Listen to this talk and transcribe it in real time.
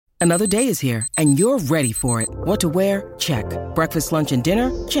Another day is here, and you're ready for it. What to wear? Check. Breakfast, lunch, and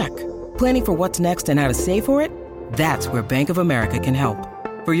dinner? Check. Planning for what's next and how to save for it? That's where Bank of America can help.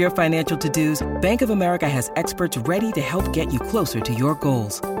 For your financial to-dos, Bank of America has experts ready to help get you closer to your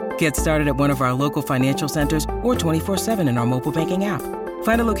goals. Get started at one of our local financial centers or 24/7 in our mobile banking app.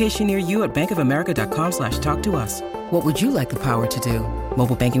 Find a location near you at bankofamerica.com/talktous. What would you like the power to do?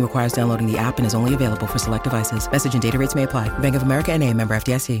 Mobile banking requires downloading the app and is only available for select devices. Message and data rates may apply. Bank of America N.A., member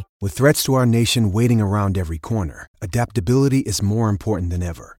FDIC. With threats to our nation waiting around every corner, adaptability is more important than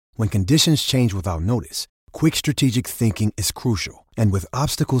ever. When conditions change without notice, quick strategic thinking is crucial. And with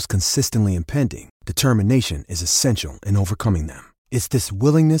obstacles consistently impending, determination is essential in overcoming them. It's this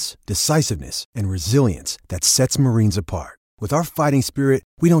willingness, decisiveness, and resilience that sets Marines apart. With our fighting spirit,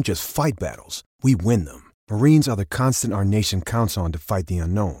 we don't just fight battles, we win them. Marines are the constant our nation counts on to fight the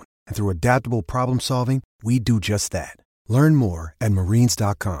unknown. And through adaptable problem solving, we do just that. Learn more at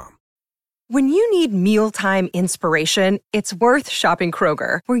marines.com. When you need mealtime inspiration, it's worth shopping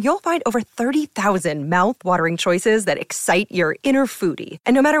Kroger, where you'll find over 30,000 mouth-watering choices that excite your inner foodie.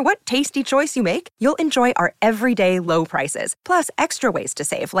 And no matter what tasty choice you make, you'll enjoy our everyday low prices, plus extra ways to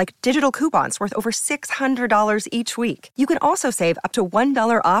save, like digital coupons worth over $600 each week. You can also save up to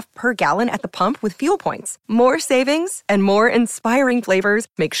 $1 off per gallon at the pump with fuel points. More savings and more inspiring flavors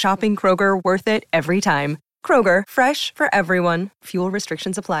make shopping Kroger worth it every time. Kroger, fresh for everyone. Fuel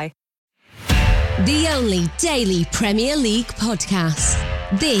restrictions apply. The only daily Premier League podcast.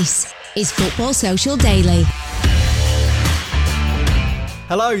 This is Football Social Daily.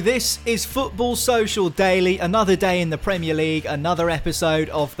 Hello, this is Football Social Daily. Another day in the Premier League, another episode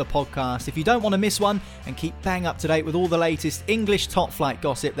of the podcast. If you don't want to miss one and keep bang up to date with all the latest English top flight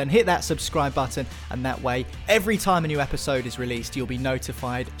gossip, then hit that subscribe button, and that way, every time a new episode is released, you'll be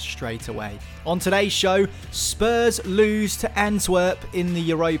notified straight away. On today's show, Spurs lose to Antwerp in the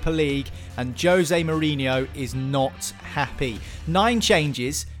Europa League, and Jose Mourinho is not happy. 9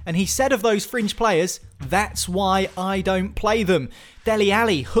 changes, and he said of those fringe players, "That's why I don't play them." Dele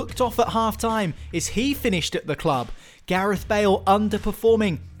Alli hooked off at half-time. Is he finished at the club? Gareth Bale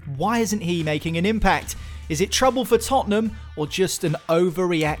underperforming. Why isn't he making an impact? Is it trouble for Tottenham or just an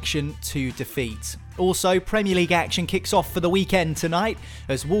overreaction to defeat? Also, Premier League action kicks off for the weekend tonight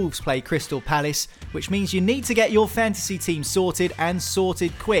as Wolves play Crystal Palace, which means you need to get your fantasy team sorted and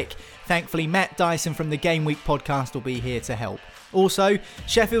sorted quick. Thankfully, Matt Dyson from the Game Week podcast will be here to help. Also,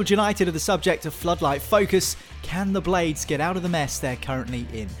 Sheffield United are the subject of floodlight focus. Can the Blades get out of the mess they're currently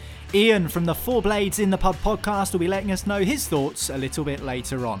in? Ian from the Four Blades in the Pub podcast will be letting us know his thoughts a little bit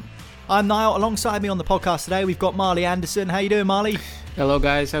later on. I'm Niall. Alongside me on the podcast today, we've got Marley Anderson. How you doing, Marley? Hello,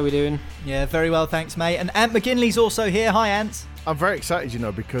 guys. How we doing? Yeah, very well, thanks, mate. And Ant McGinley's also here. Hi, Ant. I'm very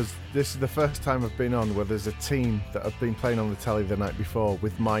excited, because this is the first time I've been on where there's a team that I've been playing on the telly the night before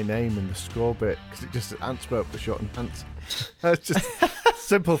with my name in the score bit, because it just Antwerp was short and Ant. It's just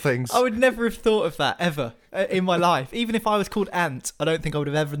simple things. I would never have thought of that ever in my life. Even if I was called Ant, I don't think I would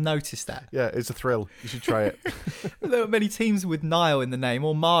have ever noticed that. Yeah, it's a thrill. You should try it. There are many teams with Niall in the name,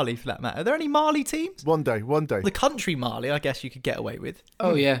 or Marley for that matter. Are there any Marley teams? One day. The country Marley, I guess you could get away with.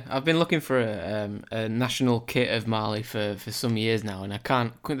 Oh yeah, I've been looking for a national kit of Marley for some years now, and I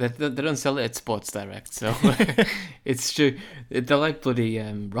can't. They don't sell it at Sports Direct, so it's true. They're like bloody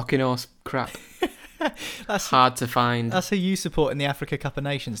rocking horse crap. That's hard to find. That's who you support in the Africa Cup of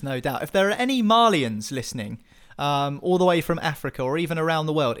Nations, no doubt. If there are any Malians listening, all the way from Africa or even around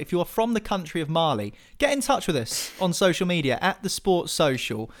the world, if you are from the country of Mali, get in touch with us on social media at the Sports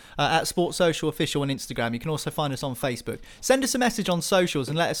Social, at Sports Social Official on Instagram. You can also find us on Facebook. Send us a message on socials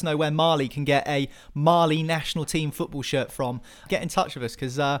and let us know where Mali can get a Mali national team football shirt from. Get in touch with us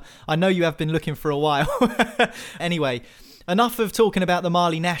because I know you have been looking for a while. Anyway, enough of talking about the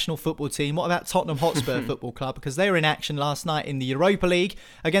Mali national football team. What about Tottenham Hotspur Football Club? Because they were in action last night in the Europa League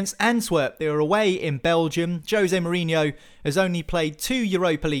against Antwerp. They were away in Belgium. Jose Mourinho has only played 2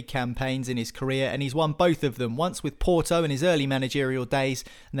 Europa League campaigns in his career, and he's won both of them. Once with Porto in his early managerial days,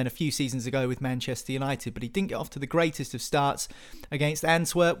 and then a few seasons ago with Manchester United. But he didn't get off to the greatest of starts against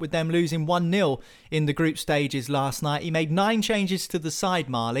Antwerp, with them losing 1-0 in the group stages last night. He made 9 changes to the side,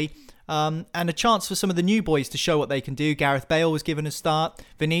 Marley. And a chance for some of the new boys to show what they can do. Gareth Bale was given a start.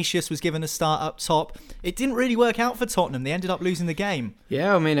 Vinicius was given a start up top. It didn't really work out for Tottenham. They ended up losing the game.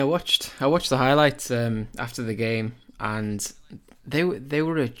 Yeah, I mean, I watched the highlights after the game, and they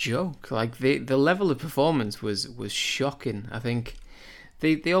were a joke. Like the level of performance was shocking. I think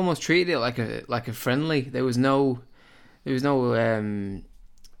they almost treated it like a friendly. There was no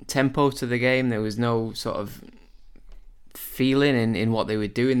tempo to the game. There was no sort of feeling in what they were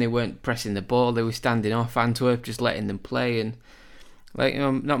doing. They weren't pressing the ball. They were standing off Antwerp, just letting them play. And Like,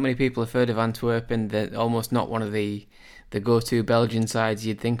 not many people have heard of Antwerp, and they're almost not one of the go-to Belgian sides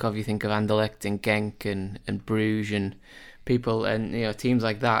you'd think of. You think of Anderlecht and Genk and Bruges and people, and teams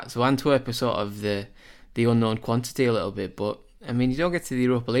like that. So Antwerp are sort of the unknown quantity a little bit. But I mean, you don't get to the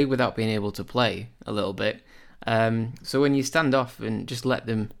Europa League without being able to play a little bit. So when you stand off and just let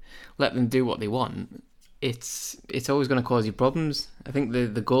them do what they want, it's always going to cause you problems. I think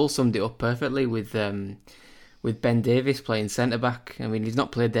the goal summed it up perfectly with Ben Davies playing centre back. I mean, he's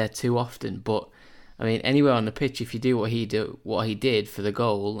not played there too often, but I mean, anywhere on the pitch, if you do what he did for the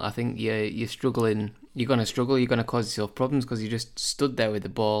goal, I think you're struggling. You're going to struggle. You're going to cause yourself problems because you just stood there with the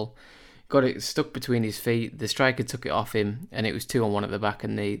ball, got it stuck between his feet. The striker took it off him, and it was 2-on-1 at the back,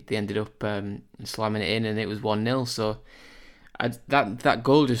 and they ended up slamming it in, and it was 1-0. So that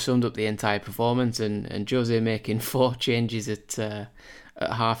goal just summed up the entire performance, and Jose making 4 changes at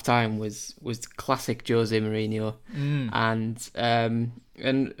half time was classic Jose Mourinho,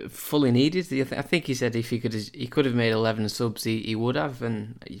 and fully needed. I think he said if he could have made 11 subs, he would have,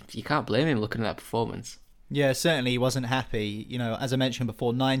 and you can't blame him looking at that performance. Yeah, certainly he wasn't happy. As I mentioned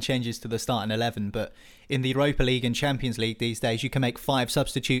before, 9 changes to the starting 11, but in the Europa League and Champions League these days, you can make 5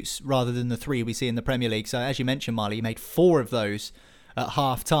 substitutes rather than the 3 we see in the Premier League. So as you mentioned, Marley, he made 4 of those at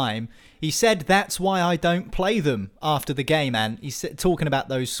half-time. He said that's why I don't play them after the game, and he's talking about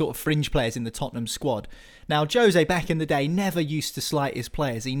those sort of fringe players in the Tottenham squad. Now, Jose, back in the day, never used to slight his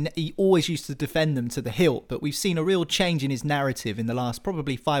players. He always used to defend them to the hilt, but we've seen a real change in his narrative in the last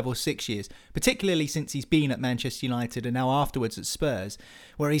probably 5 or 6 years, particularly since he's been at Manchester United and now afterwards at Spurs,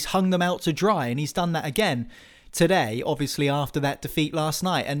 where he's hung them out to dry, and he's done that again today, obviously after that defeat last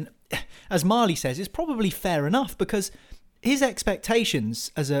night. And as Marley says, it's probably fair enough, because his expectations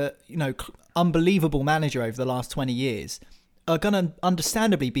as a unbelievable manager over the last 20 years are going to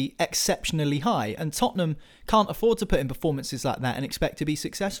understandably be exceptionally high, and Tottenham can't afford to put in performances like that and expect to be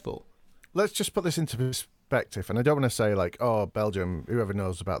successful. Let's just put this into perspective, and I don't want to say like, oh, Belgium, whoever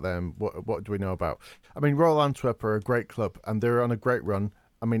knows about them, what do we know about? I mean, Royal Antwerp are a great club, and they're on a great run.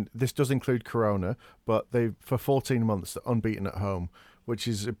 I mean, this does include Corona, but they for 14 months unbeaten at home, which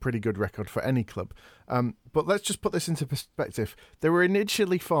is a pretty good record for any club. But let's just put this into perspective. They were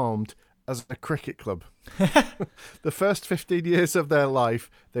initially formed as a cricket club. The first 15 years of their life,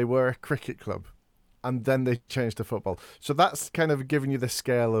 they were a cricket club, and then they changed to football. So that's kind of giving you the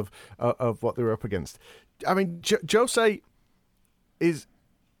scale of what they were up against. I mean, Jose is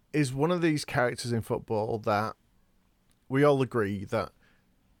one of these characters in football that we all agree that,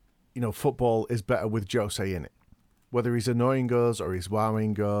 football is better with Jose in it. Whether he's annoying us or he's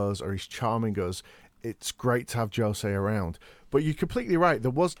wowing us or he's charming us, it's great to have Jose around. But you're completely right.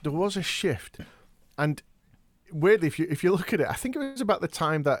 There was a shift, and weirdly, if you look at it, I think it was about the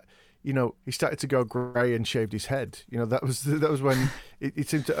time that he started to go grey and shaved his head. That was when it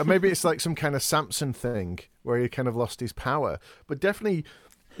seemed to. Maybe it's like some kind of Samson thing where he kind of lost his power. But definitely,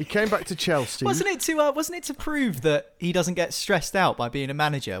 he came back to Chelsea. Wasn't it to prove that he doesn't get stressed out by being a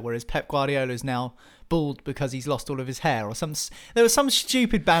manager, whereas Pep Guardiola is now bald because he's lost all of his hair, or there was some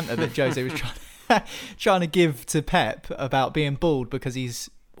stupid banter that Jose was trying to give to Pep about being bald because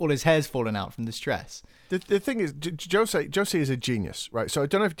all his hair's fallen out from the stress. The thing is, Jose is a genius, right? So I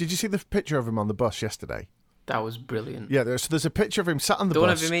don't know did you see the picture of him on the bus yesterday? That was brilliant. Yeah, there's a picture of him sat on the bus. The one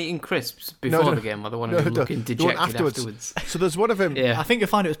of him eating crisps before the game, or the one of him looking dejected afterwards? So there's one of him. Yeah. I think you'll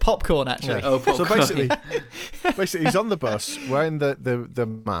find it was popcorn, actually. Yeah. Oh, popcorn. So basically, he's on the bus wearing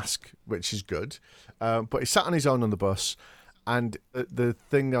the mask, which is good, but he sat on his own on the bus, and the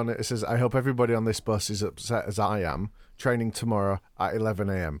thing on it says, "I hope everybody on this bus is upset as I am. Training tomorrow at 11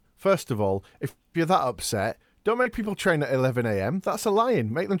 a.m." First of all, if you're that upset, don't make people train at 11 a.m. That's a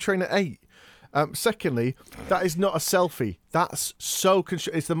lying. Make them train at 8. Secondly, that is not a selfie. That's so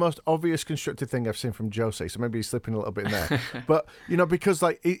it's the most obvious constructive thing I've seen from Jose. So maybe he's slipping a little bit in there. But because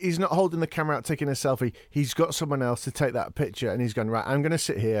he's not holding the camera out taking a selfie. He's got someone else to take that picture, and he's going, right, I'm going to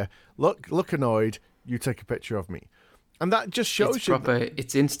sit here, look annoyed. You take a picture of me. And that just shows it's proper,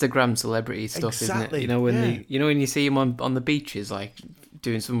 it's Instagram celebrity stuff, exactly, isn't it? When you see him on the beaches, like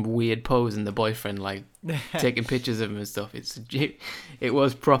doing some weird pose, and the boyfriend like taking pictures of him and stuff. It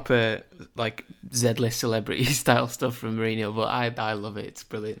was proper like Z-list celebrity style stuff from Mourinho, but I love it. It's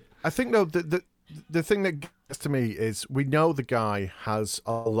brilliant. I think though the thing that gets to me is we know the guy has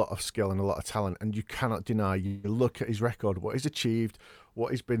a lot of skill and a lot of talent, and you cannot deny. You look at his record, what he's achieved,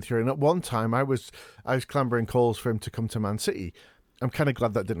 what he's been through. And at one time, I was clambering calls for him to come to Man City. I'm kind of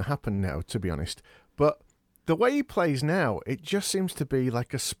glad that didn't happen now, to be honest. But the way he plays now, it just seems to be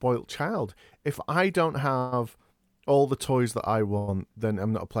like a spoilt child. If I don't have all the toys that I want, then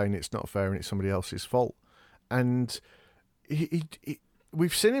I'm not playing. It's not fair, and it's somebody else's fault. And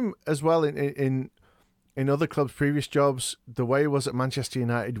we've seen him as well in other clubs' previous jobs. The way he was at Manchester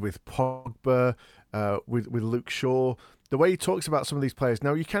United with Pogba, with Luke Shaw, the way he talks about some of these players.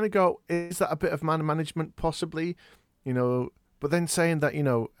 Now you kind of go, is that a bit of man management possibly? But then saying that,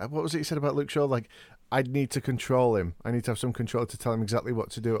 what was it he said about Luke Shaw? Like, I'd need to control him. I need to have some control to tell him exactly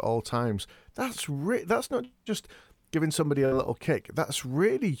what to do at all times. That's not just giving somebody a little kick. That's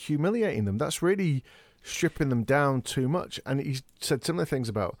really humiliating them. That's really stripping them down too much. And he said similar things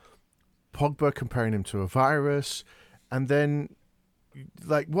about Pogba, comparing him to a virus. And then,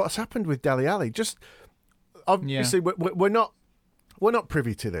 like, what's happened with Dele Alli? Just, obviously, we're not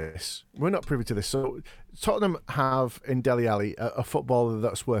privy to this. We're not privy to this. So Tottenham have in Dele Alli a footballer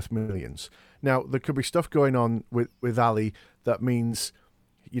that's worth millions. Now, there could be stuff going on with Ali that means,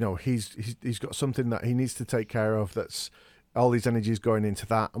 he's got something that he needs to take care of, that's all his energy is going into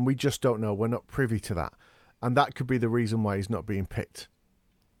that, and we just don't know. We're not privy to that. And that could be the reason why he's not being picked.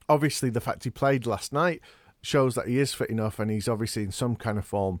 Obviously, the fact he played last night shows that he is fit enough and he's obviously in some kind of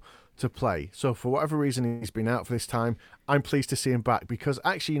form to play. So for whatever reason he's been out for this time, I'm pleased to see him back, because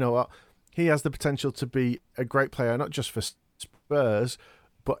actually, you know what? He has the potential to be a great player, not just for Spurs,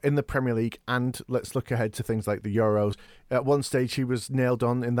 but in the Premier League, and let's look ahead to things like the Euros. At one stage, he was nailed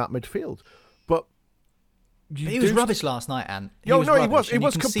on in that midfield. But he was rubbish last night, Ant. He was completely.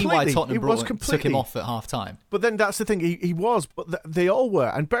 You can see why Tottenham took him off at half-time. But then that's the thing, he was, but they all were.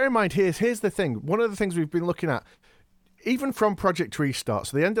 And bear in mind, here's the thing. One of the things we've been looking at, even from Project Restart,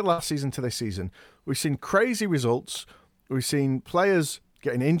 so the end of last season to this season, we've seen crazy results. We've seen players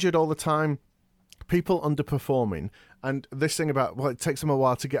getting injured all the time, people underperforming. And this thing about, it takes them a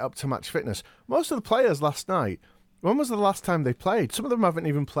while to get up to match fitness. Most of the players last night, when was the last time they played? Some of them haven't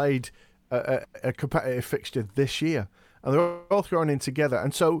even played a competitive fixture this year. And they're all thrown in together.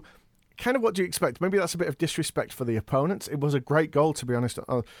 And so, kind of what do you expect? Maybe that's a bit of disrespect for the opponents. It was a great goal, to be honest,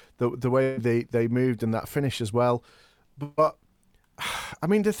 the way they moved and that finish as well. But, I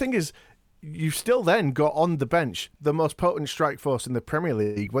mean, the thing is, you still then got on the bench the most potent strike force in the Premier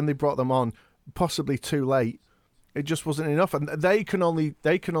League. When they brought them on, possibly too late, it just wasn't enough, and they can only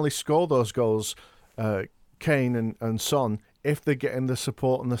score those goals, Kane and Son, if they're getting the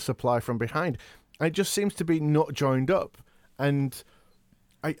support and the supply from behind. And it just seems to be not joined up, and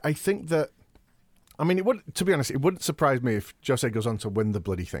I think that, I mean, to be honest, it wouldn't surprise me if Jose goes on to win the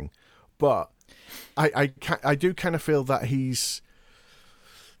bloody thing, but I do kind of feel that he's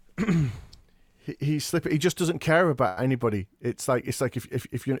slipping. He just doesn't care about anybody. It's like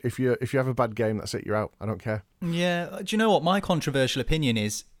if you have a bad game, that's it. You're out. I don't care. Yeah. Do you know what my controversial opinion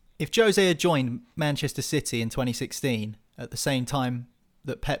is? If Jose had joined Manchester City in 2016 at the same time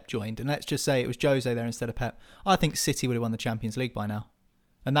that Pep joined, and let's just say it was Jose there instead of Pep, I think City would have won the Champions League by now.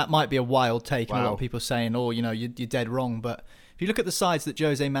 And that might be a wild take, and a lot of people saying, "Oh, you're dead wrong." But if you look at the sides that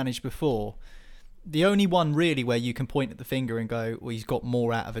Jose managed before, the only one really where you can point at the finger and go, well, he's got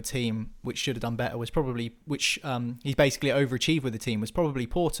more out of a team which should have done better, was probably, he's basically overachieved with the team, was probably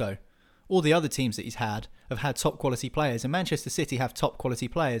Porto. All the other teams that he's had have had top quality players, and Manchester City have top quality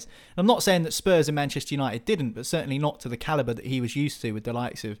players. And I'm not saying that Spurs and Manchester United didn't, but certainly not to the calibre that he was used to with the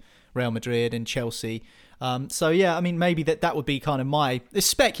likes of Real Madrid and Chelsea. So yeah, I mean, maybe that would be kind of it's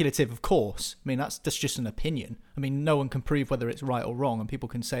speculative, of course. I mean, that's just an opinion. I mean, no one can prove whether it's right or wrong, and people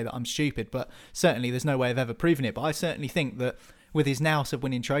can say that I'm stupid, but certainly there's no way of ever proving it. But I certainly think that with his nous of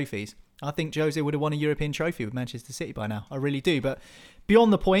winning trophies, I think Jose would have won a European trophy with Manchester City by now. I really do. But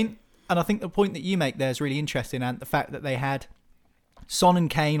beyond the point, and I think the point that you make there is really interesting, and the fact that they had Son and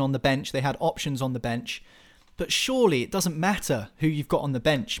Kane on the bench, they had options on the bench. But surely it doesn't matter who you've got on the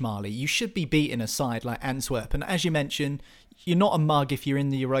bench, Marley. You should be beating a side like Antwerp. And as you mentioned, you're not a mug if you're in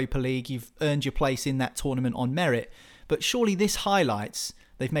the Europa League. You've earned your place in that tournament on merit. But surely this highlights,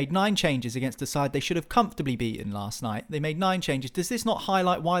 they've made 9 changes against a side they should have comfortably beaten last night. They made 9 changes. Does this not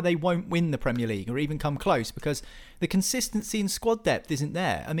highlight why they won't win the Premier League or even come close? Because the consistency in squad depth isn't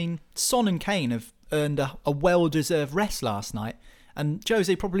there. I mean, Son and Kane have earned a well-deserved rest last night, and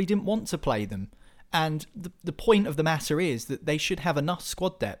Jose probably didn't want to play them. And the point of the matter is that they should have enough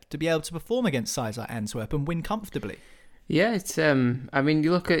squad depth to be able to perform against sides like Antwerp and win comfortably. Yeah, it's I mean,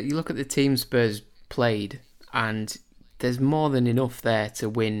 you look at the team Spurs played, and there's more than enough there to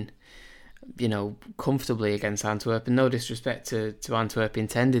win, comfortably against Antwerp. And no disrespect to Antwerp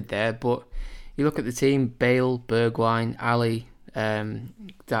intended there, but you look at the team: Bale, Bergwijn, Ali,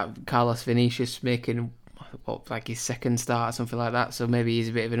 that Carlos Vinicius making like his second start or something like that, so maybe he's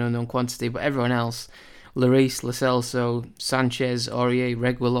a bit of an unknown quantity, but everyone else, Lloris, Lo Celso, Sanchez, Aurier,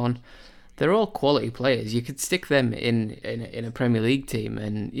 Reguilon, they're all quality players. You could stick them in a Premier League team,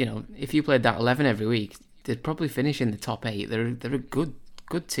 and if you played that 11 every week, they'd probably finish in the top 8. They're a good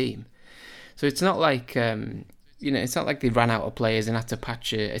team. So it's not like it's not like they ran out of players and had to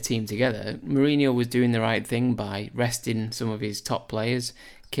patch a team together. Mourinho was doing the right thing by resting some of his top players.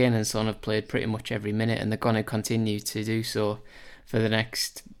 Kane and Son have played pretty much every minute, and they're going to continue to do so for the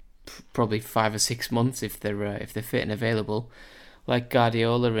next probably 5 or 6 months if they're fit and available. Like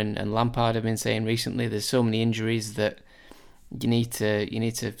Guardiola and Lampard have been saying recently, there's so many injuries that you need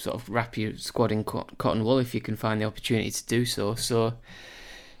to sort of wrap your squad in cotton wool if you can find the opportunity to do so. So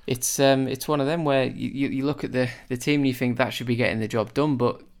it's one of them where you look at the team and you think that should be getting the job done,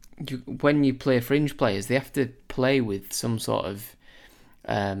 but when you play fringe players, they have to play with some sort of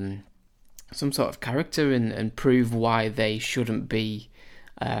character and prove why they shouldn't be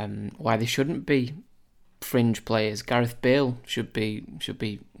fringe players. Gareth Bale should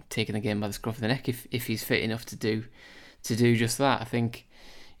be taking the game by the scruff of the neck if he's fit enough to do just that. I think,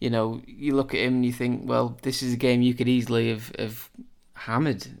 you look at him and you think, well, this is a game you could easily have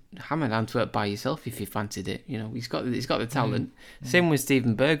hammered Antwerp by yourself if you fancied it. He's got the talent. Same with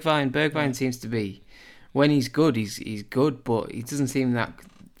Steven Bergwijn. Bergwijn seems to be, when he's good, he's good, but he doesn't seem that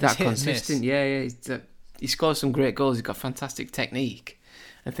consistent. Yeah. He scores some great goals. He's got fantastic technique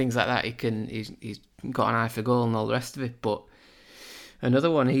and things like that. He's got an eye for goal and all the rest of it. But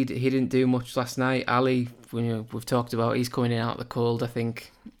another one, he didn't do much last night. Ali, we've talked about, he's coming in out of the cold. I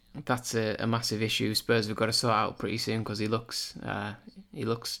think that's a massive issue Spurs have got to sort out pretty soon, because he looks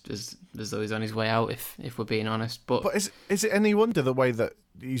as though he's on his way out, if we're being honest. But is it any wonder the way that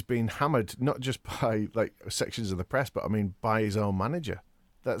he's been hammered, not just by like sections of the press, but I mean by his own manager?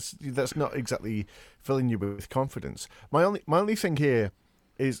 That's not exactly filling you with confidence. My only thing here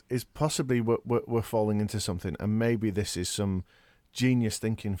is possibly we're falling into something, and maybe this is some genius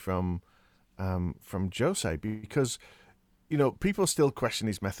thinking from Jose, because people still question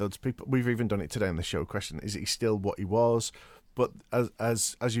his methods. We've even done it today on the show. Question: is he still what he was? But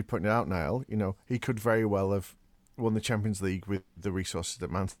as you pointed out, Niall, he could very well have won the Champions League with the resources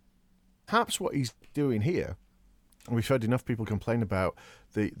that Man. Perhaps what he's doing here, and we've heard enough people complain about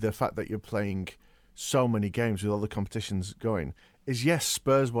the fact that you're playing so many games with all the competitions going, is yes,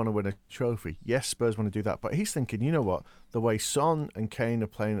 Spurs want to win a trophy. Yes, Spurs want to do that. But he's thinking, you know what? The way Son and Kane are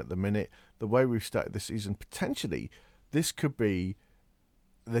playing at the minute, the way we've started this season, potentially this could be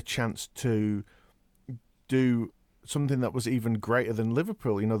the chance to do something that was even greater than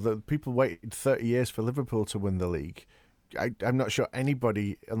Liverpool. The people waited 30 years for Liverpool to win the league. I'm not sure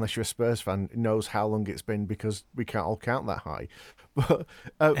anybody, unless you're a Spurs fan, knows how long it's been, because we can't all count that high. But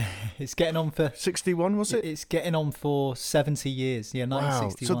it's getting on for 61, was it? It's getting on for 70 years. Yeah,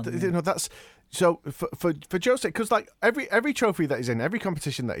 1961. Wow. So that's so for Jose, because like every trophy that he's in, every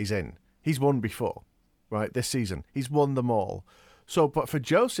competition that he's in, he's won before, right? This season, he's won them all. So, but for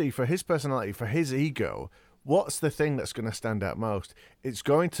Jose, for his personality, for his ego, what's the thing that's going to stand out most? It's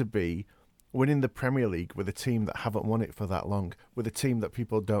going to be winning the Premier League with a team that haven't won it for that long, with a team that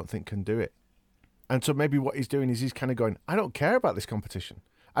people don't think can do it. And so maybe what he's doing is he's kind of going, I don't care about this competition.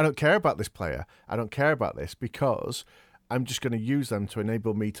 I don't care about this player. I don't care about this, because I'm just going to use them to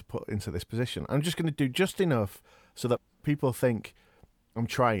enable me to put into this position. I'm just going to do just enough so that people think I'm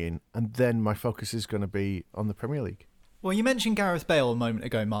trying, and then my focus is going to be on the Premier League. Well, you mentioned Gareth Bale a moment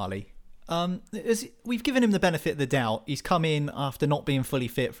ago, Marley. We've given him the benefit of the doubt. He's come in after not being fully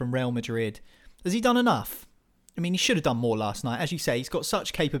fit from Real Madrid. Has he done enough? I mean, he should have done more last night. As you say, he's got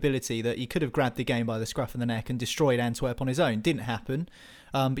such capability that he could have grabbed the game by the scruff of the neck and destroyed Antwerp on his own. Didn't happen.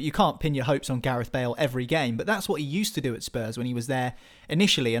 But you can't pin your hopes on Gareth Bale every game. But that's what he used to do at Spurs when he was there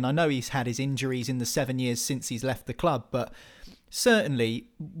initially. And I know he's had his injuries in the 7 years since he's left the club. But certainly,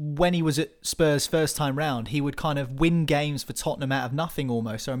 when he was at Spurs first time round, he would kind of win games for Tottenham out of nothing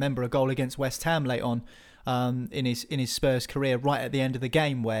almost. I remember a goal against West Ham late on in his Spurs career, right at the end of the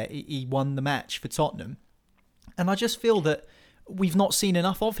game, where he won the match for Tottenham. And I just feel that we've not seen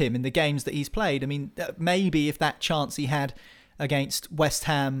enough of him in the games that he's played. I mean, maybe if that chance he had against West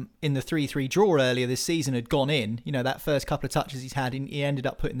Ham in the 3-3 draw earlier this season had gone in, that first couple of touches he's had, he ended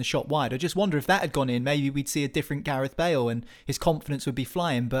up putting the shot wide. I just wonder if that had gone in, maybe we'd see a different Gareth Bale and his confidence would be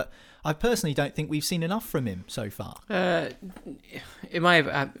flying. But I personally don't think we've seen enough from him so far. In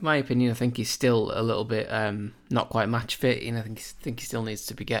my opinion, I think he's still a little bit not quite match fit. I think he still needs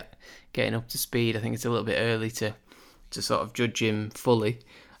to be getting up to speed. I think it's a little bit early to sort of judge him fully.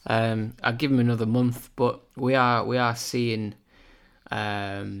 I'd give him another month, but we are seeing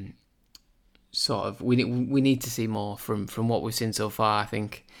sort of we need to see more from what we've seen so far. I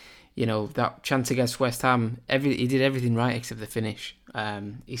think that chance against West Ham, he did everything right except the finish.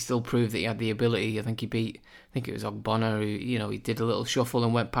 He still proved that he had the ability. I think it was Ogbonna who he did a little shuffle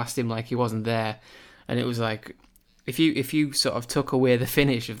and went past him like he wasn't there, and it was like, if you sort of took away the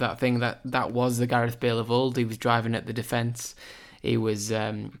finish of that thing, that was the Gareth Bale of old. He was driving at the defence, he was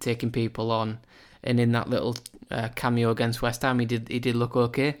taking people on, and in that little cameo against West Ham, he did look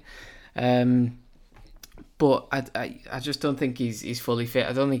okay. But I just don't think he's fully fit.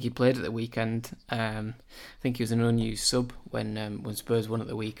 I don't think he played at the weekend. I think he was an unused sub when Spurs won at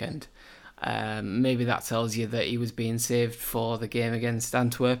the weekend. Maybe that tells you that he was being saved for the game against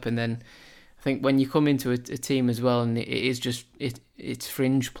Antwerp. And then I think when you come into a team as well, and it's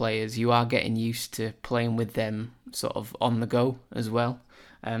fringe players, you are getting used to playing with them sort of on the go as well.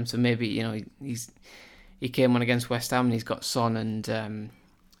 So maybe he came on against West Ham and he's got Son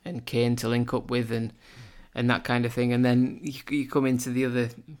and Kane to link up with and that kind of thing. And then you come into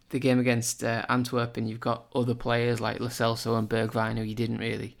the game against Antwerp and you've got other players like Lo Celso and Bergwijn who you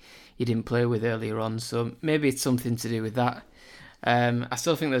didn't play with earlier on. So maybe it's something to do with that. I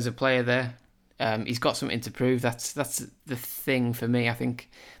still think there's a player there. He's got something to prove. That's the thing for me. I think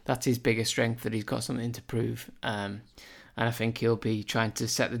that's his biggest strength, that he's got something to prove. And I think he'll be trying to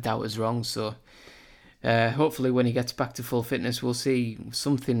set the doubters wrong. So hopefully when he gets back to full fitness, we'll see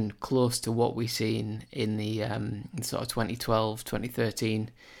something close to what we see in the sort of 2012, 2013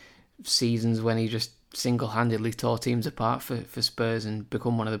 seasons, when he just single-handedly tore teams apart for Spurs and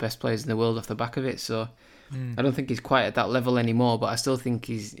become one of the best players in the world off the back of it. So I don't think he's quite at that level anymore, but I still think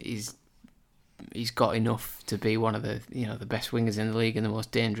he's got enough to be one of the the best wingers in the league and the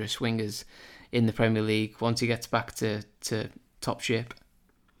most dangerous wingers in the Premier League once he gets back to top shape.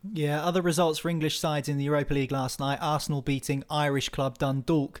 Yeah, other results for English sides in the Europa League last night. Arsenal beating Irish club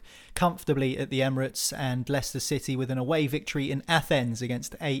Dundalk comfortably at the Emirates, and Leicester City with an away victory in Athens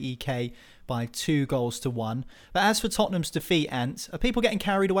against AEK by 2-1. But as for Tottenham's defeat, Ant, are people getting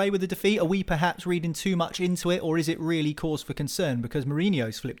carried away with the defeat? Are we perhaps reading too much into it, or is it really cause for concern because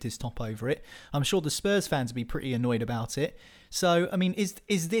Mourinho's flipped his top over it? I'm sure the Spurs fans will be pretty annoyed about it. So, I mean, is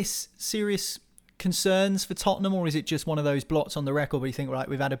this serious concerns for Tottenham, or is it just one of those blots on the record where you think, right,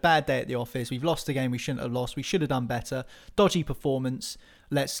 we've had a bad day at the office, we've lost a game we shouldn't have lost, we should have done better, dodgy performance,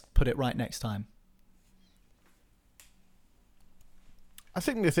 let's put it right next time? I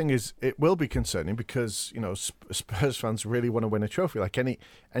think the thing is, it will be concerning because Spurs fans really want to win a trophy, like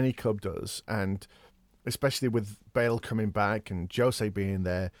any club does, and especially with Bale coming back and Jose being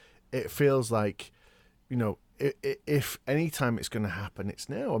there, it feels like if any time it's going to happen, it's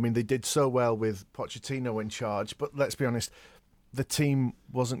now. I mean, they did so well with Pochettino in charge, but let's be honest, the team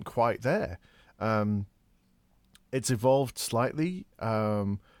wasn't quite there. It's evolved slightly.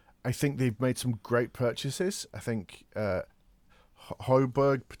 I think they've made some great purchases. I think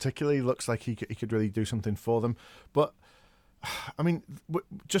Højbjerg particularly looks like he could really do something for them. But, I mean,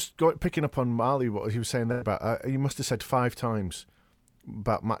 picking up on Marley, what he was saying there about, he must have said 5 times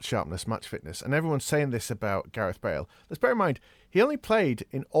about match sharpness, match fitness, and everyone's saying this about Gareth Bale. Let's bear in mind, he only played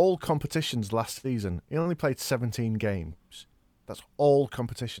in all competitions last season. He only played 17 games. That's all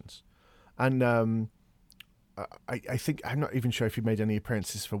competitions. And I think, I'm not even sure if he made any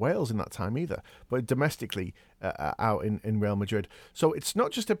appearances for Wales in that time either, but domestically out in Real Madrid. So it's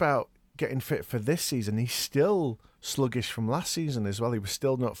not just about getting fit for this season. He's still sluggish from last season as well. He was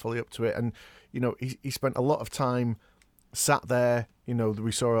still not fully up to it. And, he spent a lot of time sat there,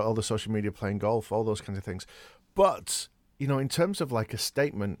 we saw all the social media playing golf, all those kinds of things. But, in terms of like a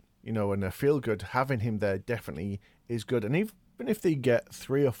statement, and a feel-good, having him there definitely is good. And even if they get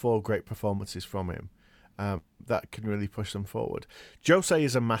 3 or 4 great performances from him, that can really push them forward. Jose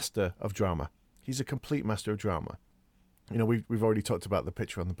is a master of drama. He's a complete master of drama. We've already talked about the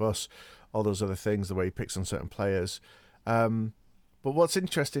picture on the bus, all those other things, the way he picks on certain players. But what's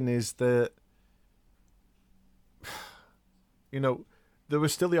interesting is that there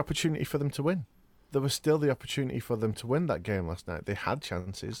was still the opportunity for them to win. There was still the opportunity for them to win that game last night. They had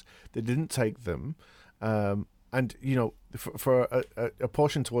chances. They didn't take them. And, for a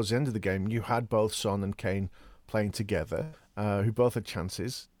portion towards the end of the game, you had both Son and Kane playing together, who both had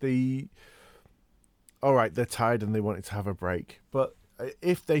chances. All right, they're tired and they wanted to have a break. But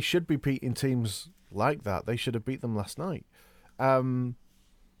if they should be beating teams like that, they should have beat them last night.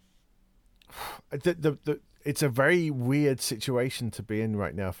 It's a very weird situation to be in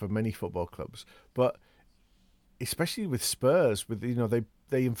right now for many football clubs, but especially with Spurs,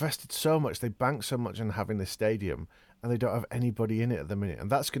 they invested so much, they banked so much on having this stadium, and they don't have anybody in it at the minute, and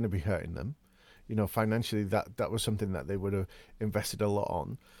that's going to be hurting them. Financially, that was something that they would have invested a lot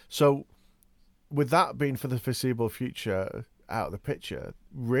on. So, with that being for the foreseeable future, out of the picture,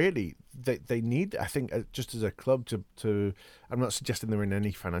 really, they need, I think, just as a club to I'm not suggesting they're in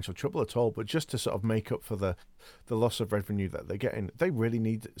any financial trouble at all, but just to sort of make up for the loss of revenue that they're getting, they really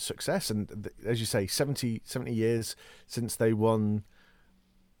need success. And as you say, 70 years since they won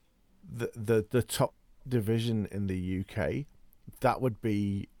the top division in the UK, that would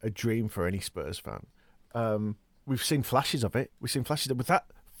be a dream for any Spurs fan. We've seen flashes of it. We've seen flashes with that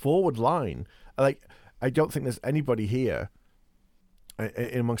forward line. Like, I don't think there's anybody here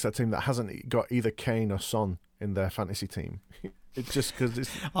in amongst that team that hasn't got either Kane or Son in their fantasy team. It's just because it's...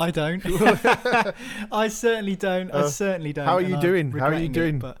 I don't. I certainly don't. I certainly don't. How are you doing? How are you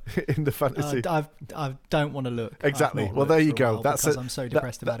doing in the fantasy? I don't want to look. Exactly. Well, there you go. That's because I'm so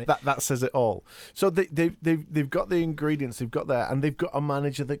depressed about it. That says it all. So they've got the ingredients. They've got there, and they've got a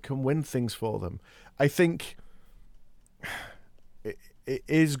manager that can win things for them. I think it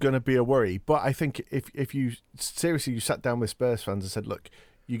is going to be a worry, but I think if you seriously sat down with Spurs fans and said, look,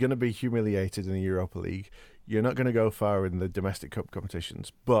 you're going to be humiliated in the Europa League, you're not going to go far in the domestic cup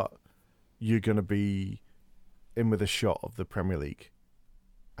competitions, but you're going to be in with a shot of the Premier League,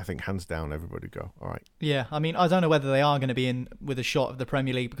 I think hands down everybody go, all right. Yeah, I mean, I don't know whether they are going to be in with a shot of the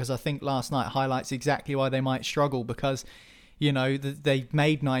Premier League, because I think last night highlights exactly why they might struggle, because you know, they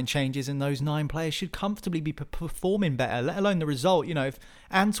made 9 changes and those 9 players should comfortably be performing better, let alone the result. You know, if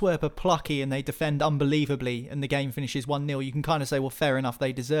Antwerp are plucky and they defend unbelievably and the game finishes 1-0, you can kind of say, well, fair enough,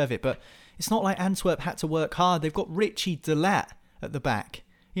 they deserve it. But it's not like Antwerp had to work hard. They've got Richie Delat at the back,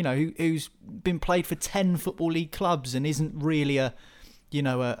 you know, who's been played for 10 Football League clubs and isn't really a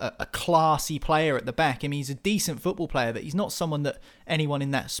classy player at the back. I mean, he's a decent football player, but he's not someone that anyone in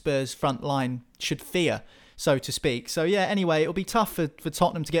that Spurs front line should fear, so to speak. So yeah, anyway, it'll be tough for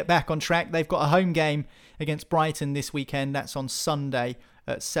Tottenham to get back on track. They've got a home game against Brighton this weekend. That's on Sunday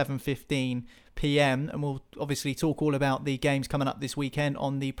at 7:15 p.m. And we'll obviously talk all about the games coming up this weekend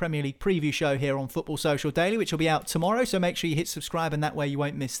on the Premier League preview show here on Football Social Daily, which will be out tomorrow. So make sure you hit subscribe, and that way you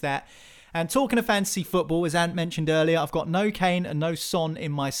won't miss that. And talking of fantasy football, as Ant mentioned earlier, I've got no Kane and no Son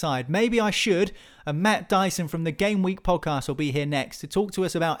in my side. Maybe I should. And Matt Dyson from the Game Week podcast will be here next to talk to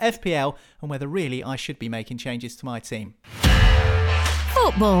us about FPL and whether really I should be making changes to my team.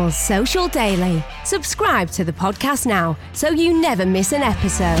 Football Social Daily. Subscribe to the podcast now so you never miss an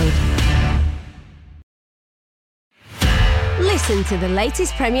episode. Listen to the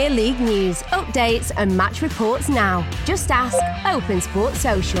latest Premier League news, updates and match reports now. Just ask Open Sport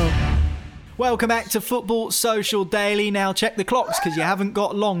Social. Welcome back to Football Social Daily. Now check the clocks, because you haven't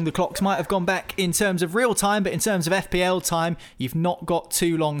got long. The clocks might have gone back in terms of real time, but in terms of FPL time, you've not got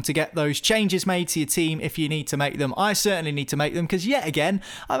too long to get those changes made to your team if you need to make them. I certainly need to make them, because yet again,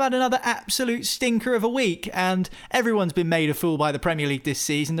 I've had another absolute stinker of a week, and everyone's been made a fool by the Premier League this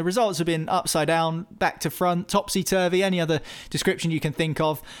season. The results have been upside down, back to front, topsy-turvy, any other description you can think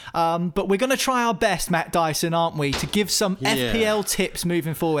of. But we're going to try our best, Matt Dyson, aren't we, to give some FPL tips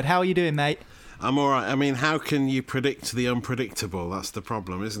moving forward. How are you doing, mate? I'm all right. I mean, how can you predict the unpredictable? That's the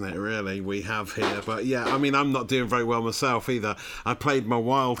problem, isn't it, really, we have here. But yeah, I mean, I'm not doing very well myself either. I played my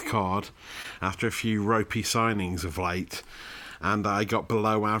wild card after a few ropey signings of late, and I got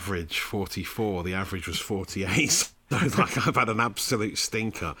below average, 44. The average was 48. So, I've had an absolute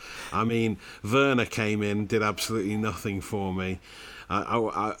stinker. I mean, Werner came in, did absolutely nothing for me.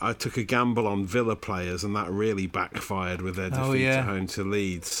 I took a gamble on Villa players, and that really backfired with their defeat at home to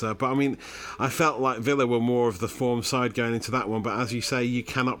Leeds. But I mean, I felt like Villa were more of the form side going into that one. But as you say, you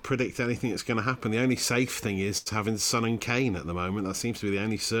cannot predict anything that's going to happen. The only safe thing is having Son and Kane at the moment. That seems to be the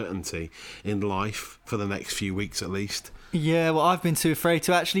only certainty in life for the next few weeks at least. Yeah, well, I've been too afraid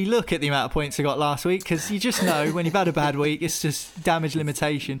to actually look at the amount of points I got last week, because you just know when you've had a bad week, it's just damage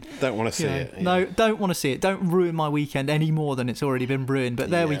limitation. Don't want to see it. Yeah. No, don't want to see it. Don't ruin my weekend any more than it's already been ruined. But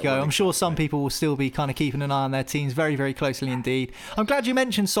there we go. Well, I'm sure some people will still be kind of keeping an eye on their teams very, very closely indeed. I'm glad you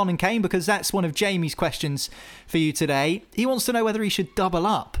mentioned Son and Kane, because that's one of Jamie's questions for you today. He wants to know whether he should double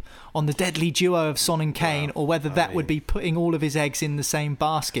up on the deadly duo of Son and Kane, or whether that would be putting all of his eggs in the same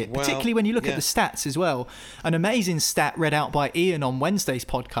basket, particularly when you look at the stats as well. An amazing stat read out by Ian on Wednesday's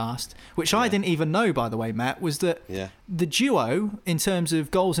podcast, which I didn't even know, by the way, Matt, was that the duo, in terms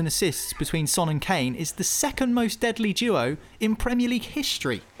of goals and assists between Son and Kane, is the second most deadly duo in Premier League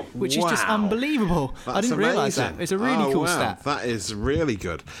history, which is just unbelievable. I didn't realise that. It's a really cool stat. That is really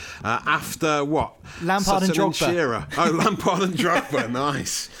good. After what? Lampard and Drogba. Lampard and Drogba,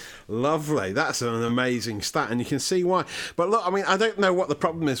 nice. Lovely. That's an amazing stat, and you can see why. But look, I mean, I don't know what the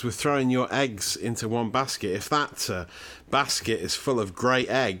problem is with throwing your eggs into one basket. If that basket is full of great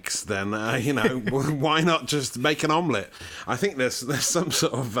eggs, then, why not just make an omelette? I think there's some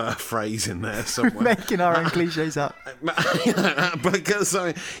sort of phrase in there somewhere. Making our own cliches up. Because,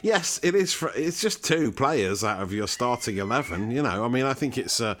 yes, it is. It's just 2 players out of your starting 11, I mean, I think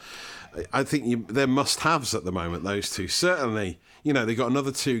it's... they're must-haves at the moment, those 2. Certainly, they've got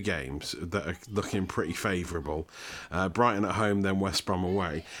another 2 games that are looking pretty favourable. Brighton at home, then West Brom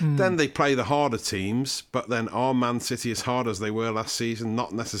away. Then they play the harder teams, but then are Man City as hard as they were last season?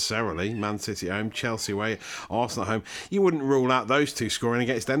 Not necessarily. Man City at home, Chelsea away, Arsenal at home. You wouldn't rule out those 2 scoring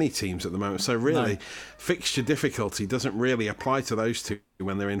against any teams at the moment. So really, fixture difficulty doesn't really apply to those 2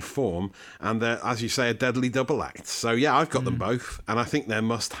 when they're in form, and they're, as you say, a deadly double act. So yeah, I've got them both, and I think they're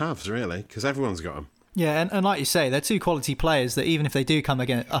must-haves really, because everyone's got them. Yeah, and like you say, they're 2 quality players that even if they do come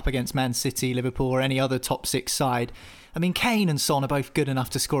up against Man City, Liverpool or any other top 6 side, I mean, Kane and Son are both good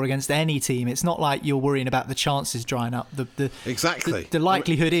enough to score against any team. It's not like you're worrying about the chances drying up. Exactly. The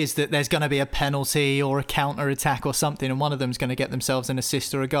likelihood is that there's going to be a penalty or a counter-attack or something, and one of them's going to get themselves an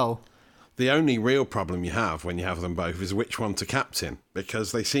assist or a goal. The only real problem you have when you have them both is which one to captain,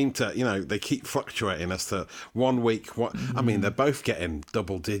 because they seem to, they keep fluctuating as to 1 week. I mean, they're both getting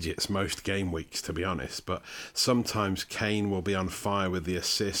double digits most game weeks, to be honest, but sometimes Kane will be on fire with the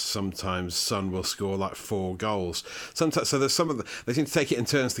assists. Sometimes Son will score like 4 goals. Sometimes, so there's they seem to take it in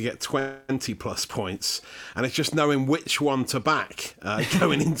turns to get 20 plus points, and it's just knowing which one to back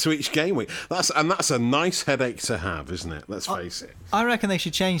going into each game week. That's a nice headache to have, isn't it? Let's face it. I reckon they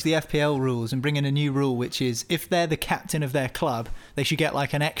should change the FPL rules and bring in a new rule, which is if they're the captain of their club, they should get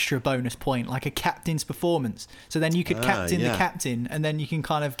like an extra bonus point, like a captain's performance. So then you could captain the captain, and then you can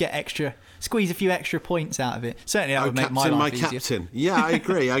kind of squeeze a few extra points out of it. Certainly that would make my life easier. Captain. Yeah, I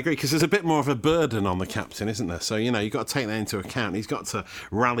agree, because there's a bit more of a burden on the captain, isn't there? So, you've got to take that into account. He's got to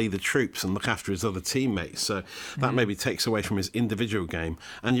rally the troops and look after his other teammates. So that maybe takes away from his individual game.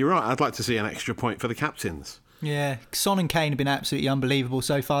 And you're right, I'd like to see an extra point for the captains. Yeah, Son and Kane have been absolutely unbelievable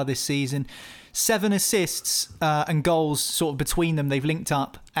so far this season. 7 assists and goals sort of between them. They've linked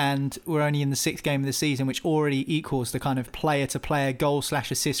up, and we're only in the 6th game of the season, which already equals the kind of player-to-player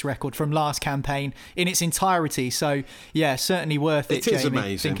goal/assist record from last campaign in its entirety. So, yeah, certainly worth it, It is Jamie,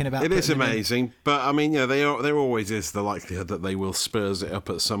 amazing. Thinking about it is amazing. But, I mean, there always is the likelihood that they will Spurs it up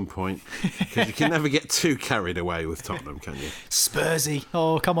at some point, because you can never get too carried away with Tottenham, can you? Spursy.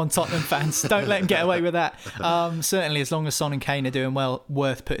 Oh, come on, Tottenham fans. Don't let them get away with that. Certainly, as long as Son and Kane are doing well,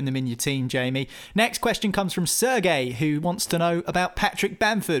 worth putting them in your team, Jamie. Next question comes from Sergey, who wants to know about Patrick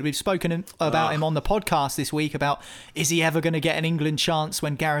Bamford. We've spoken about him on the podcast this week about, is he ever going to get an England chance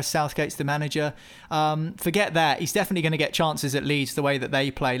when Gareth Southgate's the manager? Forget that. He's definitely going to get chances at Leeds the way that they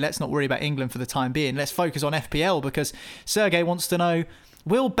play. Let's not worry about England for the time being. Let's focus on FPL, because Sergey wants to know,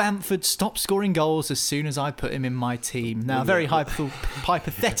 will Bamford stop scoring goals as soon as I put him in my team? Now, very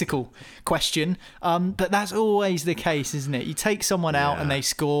hypothetical question, but that's always the case, isn't it? You take someone out and they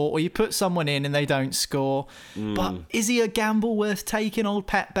score, or you put someone in and they don't score. But is he a gamble worth taking, old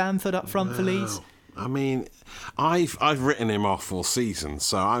Pat Bamford up front for Leeds? I mean, I've written him off all season,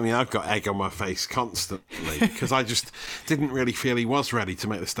 so I mean I've got egg on my face constantly because I just didn't really feel he was ready to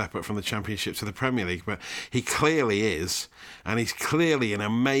make the step up from the Championship to the Premier League, but he clearly is, and he's clearly in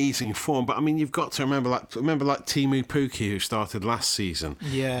amazing form. But I mean, you've got to remember like Timu Pukki, who started last season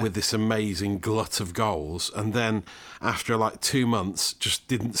with this amazing glut of goals, and then after like 2 months just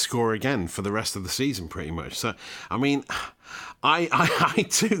didn't score again for the rest of the season pretty much. So I mean, I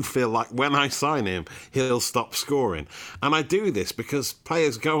too feel like when I sign him, he'll stop scoring. And I do this because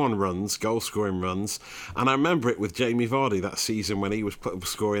players go on runs, goal-scoring runs, and I remember it with Jamie Vardy that season when he was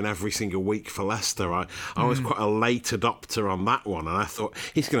scoring every single week for Leicester. I was quite a late adopter on that one, and I thought,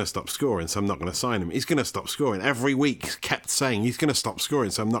 he's going to stop scoring, so I'm not going to sign him. He's going to stop scoring. Every week kept saying, he's going to stop scoring,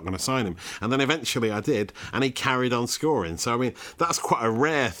 so I'm not going to sign him. And then eventually I did, and he carried on scoring. So, I mean, that's quite a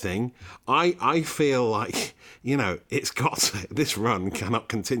rare thing. I feel like, you know, this run cannot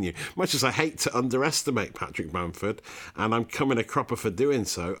continue. Much as I hate to underestimate Patrick Bamford, and I'm coming a cropper for doing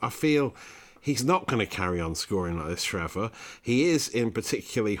so, I feel he's not going to carry on scoring like this forever. He is in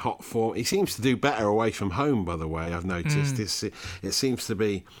particularly hot form. He seems to do better away from home, by the way, I've noticed. It seems to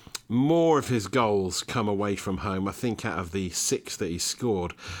be more of his goals come away from home. I think out of the 6 that he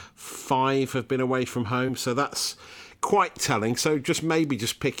scored, 5 have been away from home, so that's quite telling. So just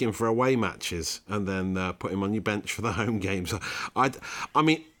pick him for away matches and then put him on your bench for the home games. I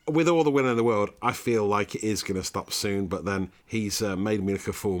mean, with all the winner in the world, I feel like it is going to stop soon, but then he's made me look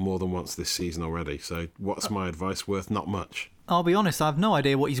a fool more than once this season already. So what's my advice worth? Not much. I'll be honest, I have no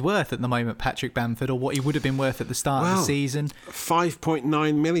idea what he's worth at the moment, Patrick Bamford, or what he would have been worth at the start of the season.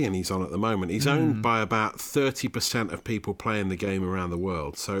 5.9 million he's on at the moment. He's owned by about 30% of people playing the game around the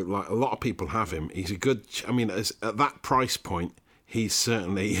world. So, like, a lot of people have him. He's a good... I mean, at that price point, he's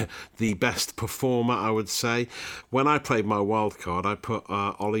certainly the best performer, I would say. When I played my wild card, I put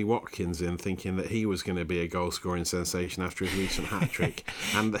Ollie Watkins in, thinking that he was going to be a goal-scoring sensation after his recent hat-trick.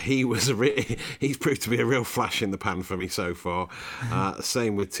 And he's proved to be a real flash in the pan for me so far.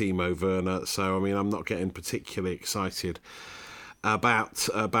 Same with Timo Werner. So, I mean, I'm not getting particularly excited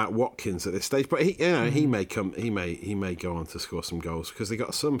about Watkins at this stage, but he may go on to score some goals because they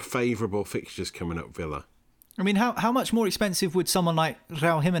got some favourable fixtures coming up, Villa. I mean, how much more expensive would someone like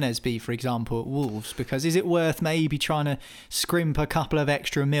Raul Jimenez be, for example, at Wolves? Because is it worth maybe trying to scrimp a couple of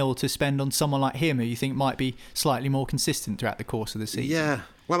extra mil to spend on someone like him, who you think might be slightly more consistent throughout the course of the season? Yeah.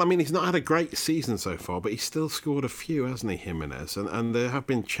 Well, I mean, he's not had a great season so far, but he's still scored a few, hasn't he, Jimenez? And there have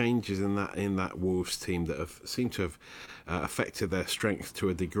been changes in that Wolves team that have seemed to have affected their strength to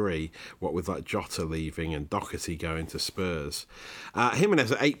a degree, what with like Jota leaving and Doherty going to Spurs.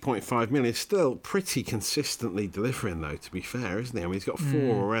 Jimenez at 8.5 million is still pretty consistently delivering, though, to be fair, isn't he? I mean, he's got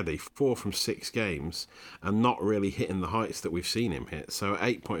 4 already, 4 from 6 games, and not really hitting the heights that we've seen him hit. So at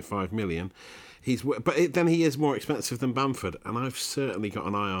 8.5 million... then he is more expensive than Bamford, and I've certainly got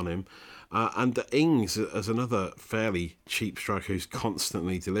an eye on him. And Ings as another fairly cheap striker who's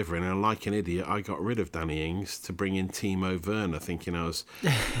constantly delivering. And like an idiot, I got rid of Danny Ings to bring in Timo Werner, thinking I was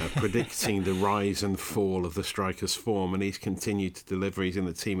predicting the rise and fall of the striker's form, and he's continued to deliver. He's in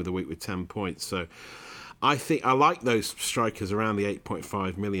the team of the week with 10 points. So I think I like those strikers around the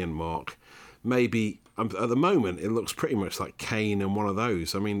 8.5 million mark. Maybe at the moment it looks pretty much like Kane and one of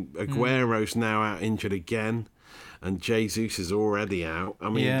those. I mean, Aguero's now out injured again, and Jesus is already out.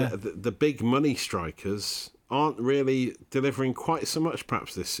 I mean, the big money strikers aren't really delivering quite so much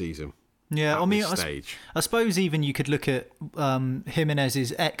perhaps this season. Yeah, I mean, I suppose even you could look at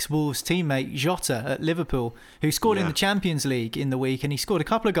Jimenez's ex-Wolves teammate Jota at Liverpool, who scored in the Champions League in the week, and he scored a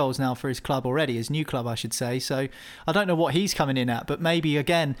couple of goals now for his club already, his new club, I should say. So I don't know what he's coming in at, but maybe,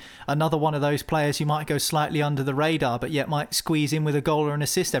 again, another one of those players who might go slightly under the radar, but yet might squeeze in with a goal or an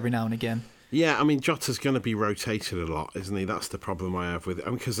assist every now and again. Yeah, I mean, Jota's going to be rotated a lot, isn't he? That's the problem I have with it. I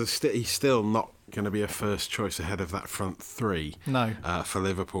mean, because he's still not going to be a first choice ahead of that front three for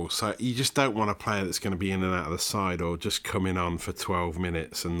Liverpool. So you just don't want a player that's going to be in and out of the side or just coming on for 12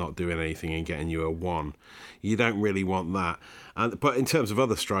 minutes and not doing anything and getting you a 1. You don't really want that. But in terms of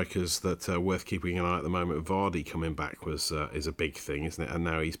other strikers that are worth keeping an eye on at the moment, Vardy coming back is a big thing, isn't it? And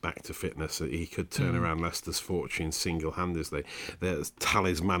now he's back to fitness. He could turn around Leicester's fortune single-handedly. There's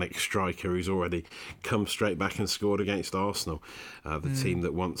talismanic striker who's already come straight back and scored against Arsenal, the team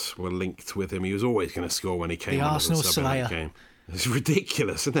that once were linked with him. He was always going to score when he came on as a sub in that game. It's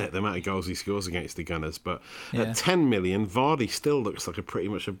ridiculous, isn't it, the amount of goals he scores against the Gunners? But at 10 million, Vardy still looks like pretty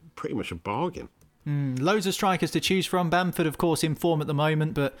much a bargain. Loads of strikers to choose from. Bamford, of course, in form at the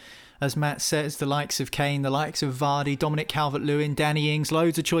moment, but as Matt says, the likes of Kane, the likes of Vardy, Dominic Calvert-Lewin, Danny Ings,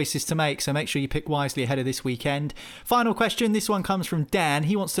 loads of choices to make, so make sure you pick wisely ahead of this weekend. Final question, this one comes from Dan.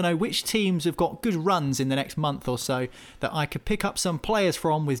 He wants to know which teams have got good runs in the next month or so that I could pick up some players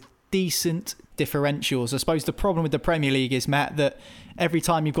from with decent differentials. I suppose the problem with the Premier League is, Matt, that every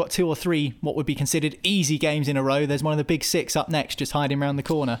time you've got 2 or 3 what would be considered easy games in a row, there's one of the big 6 up next just hiding around the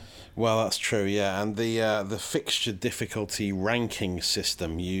corner. Well, that's true, yeah. And the fixture difficulty ranking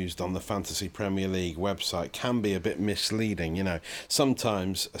system used on the Fantasy Premier League website can be a bit misleading. You know,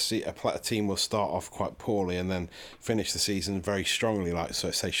 sometimes a team will start off quite poorly and then finish the season very strongly, like,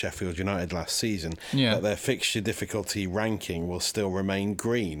 so say Sheffield United last season. Yeah. But their fixture difficulty ranking will still remain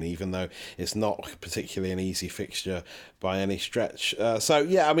green, even though it's not particularly an easy fixture by any stretch. So,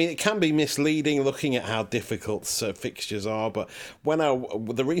 yeah, I mean, it can be misleading looking at how difficult fixtures are, but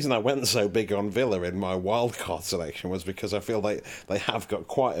the reason I went so big on Villa in my wildcard selection was because I feel they have got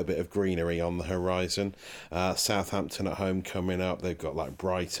quite a bit of greenery on the horizon. Southampton at home coming up. They've got like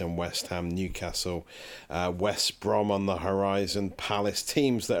Brighton, West Ham, Newcastle, West Brom on the horizon, Palace,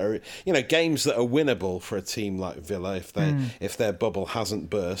 teams that are, you know, games that are winnable for a team like Villa if their bubble hasn't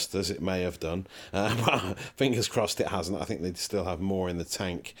burst, as it may have done. Fingers crossed it hasn't. I think they'd still have more in the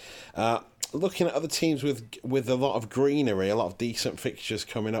tank. looking at other teams with a lot of greenery, a lot of decent fixtures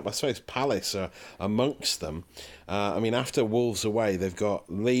coming up, I suppose Palace are amongst them. After Wolves away, they've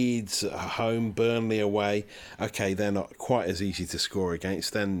got Leeds at home, Burnley away. Okay, they're not quite as easy to score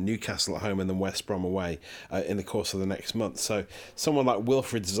against. Then Newcastle at home and then West Brom away in the course of the next month. So someone like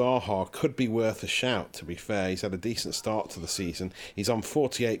Wilfried Zaha could be worth a shout, to be fair. He's had a decent start to the season. He's on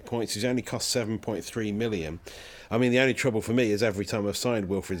 48 points. He's only cost 7.3 million. The only trouble for me is every time I've signed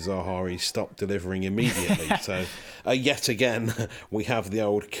Wilfried Zaha, he's stopped delivering immediately. So, yet again, we have the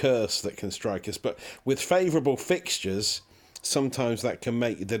old curse that can strike us. But with favourable fixtures, sometimes that can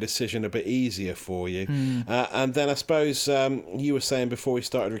make the decision a bit easier for you. And then I suppose you were saying before we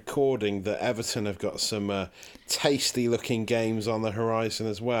started recording that Everton have got some tasty-looking games on the horizon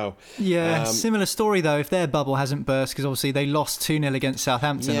as well. Yeah, similar story though, if their bubble hasn't burst, because obviously they lost 2-0 against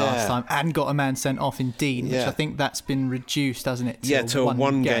Southampton last time and got a man sent off in Dean, which I think that's been reduced, hasn't it? To a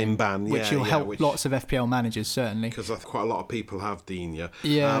one-game ban. Which will help lots of FPL managers, certainly. Because quite a lot of people have Dean,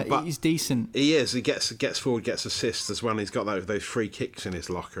 but he's decent. He is. He gets forward, gets assists as well, and he's got those free kicks in his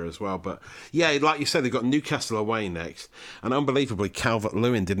locker as well. But yeah, like you said, they've got Newcastle away next, and unbelievably,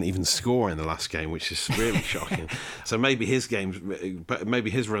 Calvert-Lewin didn't even score in the last game, which is really shocking. So maybe his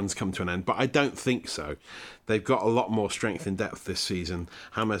runs come to an end, but I don't think so. They've got a lot more strength and depth this season.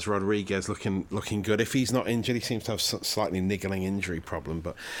 James Rodriguez looking good. If he's not injured, he seems to have a slightly niggling injury problem.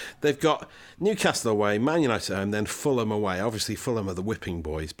 But they've got Newcastle away, Man United at home, then Fulham away. Obviously, Fulham are the whipping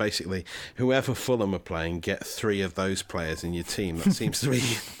boys. Basically, whoever Fulham are playing, get 3 of those players in your team. That seems to be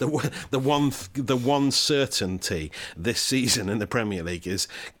the one certainty this season in the Premier League is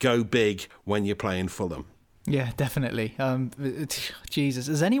go big when you're playing Fulham. Yeah, definitely. Jesus,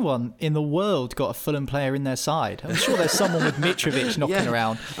 has anyone in the world got a Fulham player in their side? I'm sure there's someone with Mitrovic knocking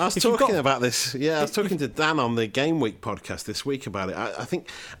around. I was talking about this. Yeah, I was talking to Dan on the Game Week podcast this week about it. I think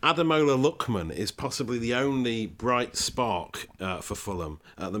Ademola Lookman is possibly the only bright spark for Fulham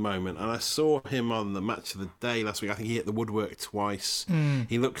at the moment. And I saw him on the Match of the Day last week. I think he hit the woodwork twice.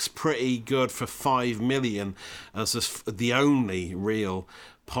 He looks pretty good for 5 million as the only real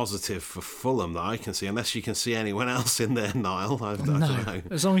positive for Fulham that I can see, unless you can see anyone else in there, Niall. I don't know.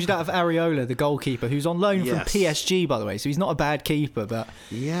 As long as you don't have Areola, the goalkeeper, who's on loan from PSG, by the way, so he's not a bad keeper, but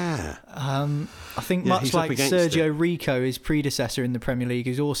I think much like Sergio Rico, his predecessor in the Premier League,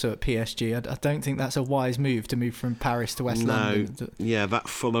 who's also at PSG, I don't think that's a wise move to move from Paris to West London. Yeah, that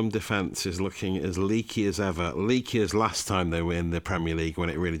Fulham defence is looking as leaky as ever. Leaky as last time they were in the Premier League when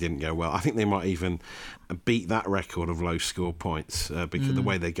it really didn't go well. I think they might even beat that record of low score points because of the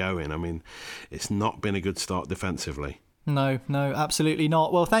way they're going. It's not been a good start defensively. No, absolutely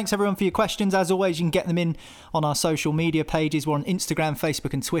not. Well, thanks everyone for your questions. As always, you can get them in on our social media pages. We're on Instagram,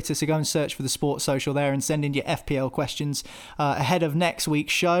 Facebook and Twitter, so go and search for the Sports Social there and send in your FPL questions ahead of next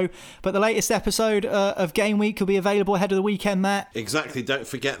week's show. But the latest episode of Game Week will be available ahead of the weekend, Matt. Exactly. Don't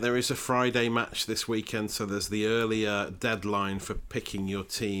forget there is a Friday match this weekend, so there's the earlier deadline for picking your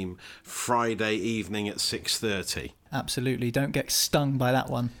team, Friday evening at 6:30. Absolutely. Don't get stung by that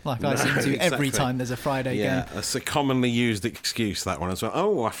one, like I seem to every time there's a Friday game. Yeah, that's a commonly used excuse, that one as well.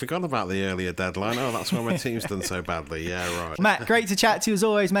 Oh, I forgot about the earlier deadline. Oh, that's why my team's done so badly. Yeah, right. Matt, great to chat to you as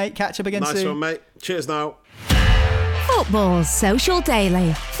always, mate. Catch up again soon. Nice one, mate. Cheers now. Football Social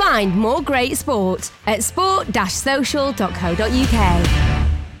Daily. Find more great sport at sport-social.co.uk.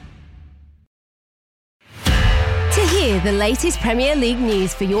 To hear the latest Premier League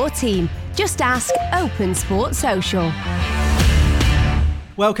news for your team, just ask Open Sport Social.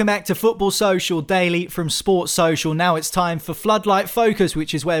 Welcome back to Football Social Daily from Sports Social. Now it's time for Floodlight Focus,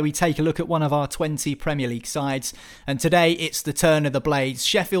 which is where we take a look at one of our 20 Premier League sides. And today it's the turn of the blades.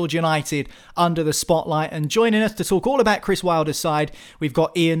 Sheffield United under the spotlight. And joining us to talk all about Chris Wilder's side, we've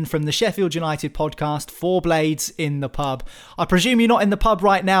got Ian from the Sheffield United podcast, Four Blades in the Pub. I presume you're not in the pub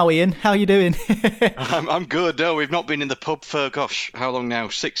right now, Ian. How are you doing? I'm good. No, we've not been in the pub for, how long now?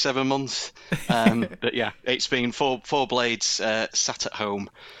 6-7 months. But yeah, it's been four blades sat at home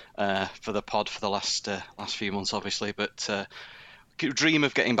for the pod for the last few months, obviously, but dream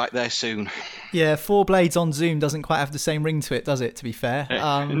of getting back there soon. Yeah, Four Blades on Zoom doesn't quite have the same ring to it, does it, to be fair?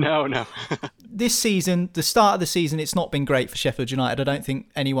 No. This season, the start of the season, it's not been great for Sheffield United. I don't think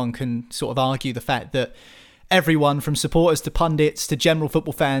anyone can sort of argue the fact that everyone from supporters to pundits to general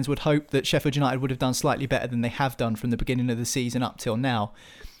football fans would hope that Sheffield United would have done slightly better than they have done from the beginning of the season up till now.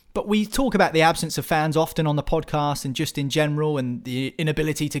 But we talk about the absence of fans often on the podcast and just in general, and the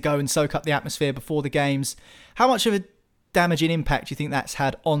inability to go and soak up the atmosphere before the games. How much of a damaging impact do you think that's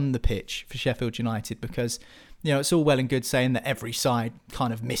had on the pitch for Sheffield United? Because You know, it's all well and good saying that every side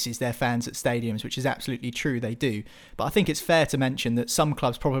kind of misses their fans at stadiums, which is absolutely true, they do. But I think it's fair to mention that some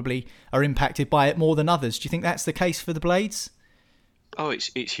clubs probably are impacted by it more than others. Do you think that's the case for the Blades? Oh,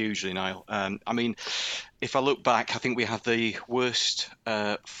 it's hugely, Niall. I mean, if I look back, I think we had the worst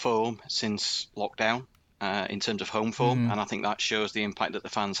form since lockdown in terms of home form, and I think that shows the impact that the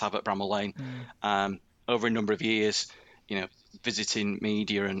fans have at Bramall Lane. Over a number of years, you know, visiting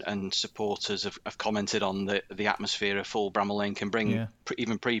media and supporters have commented on the atmosphere a full Bramall Lane can bring.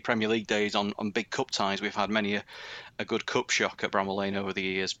 Even pre-Premier League days on big cup ties, we've had many a good cup shock at Bramall Lane over the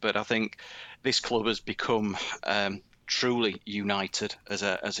years. But I think this club has become truly united as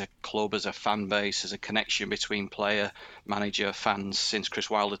a club, as a fan base, as a connection between player, manager, fans since Chris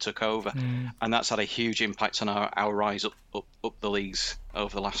Wilder took over, and that's had a huge impact on our rise up the leagues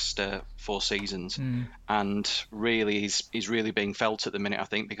over the last 4 seasons, and really is really being felt at the minute. I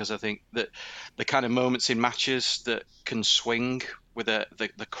think because I think that the kind of moments in matches that can swing with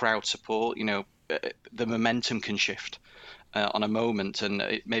the crowd support, you know, the momentum can shift on a moment,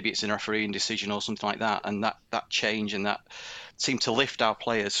 and maybe it's a refereeing decision or something like that, and that change and that seemed to lift our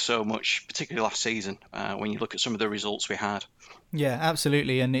players so much, particularly last season when you look at some of the results we had. Yeah,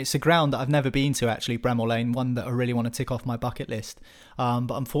 absolutely, and it's a ground that I've never been to actually, Bramall Lane, one that I really want to tick off my bucket list.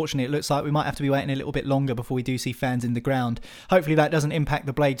 But unfortunately, it looks like we might have to be waiting a little bit longer before we do see fans in the ground. Hopefully that doesn't impact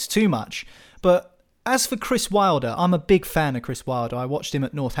the Blades too much. But as for Chris Wilder, I'm a big fan of Chris Wilder. I watched him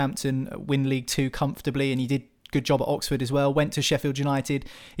at Northampton win League Two comfortably, and he did good job at Oxford as well, went to Sheffield United.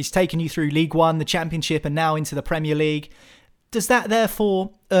 He's taken you through League One, the Championship, and now into the Premier League. Does that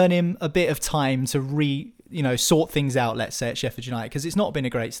therefore earn him a bit of time to sort things out, let's say, at Sheffield United? Because it's not been a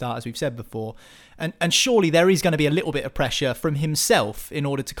great start, as we've said before. And surely there is going to be a little bit of pressure from himself in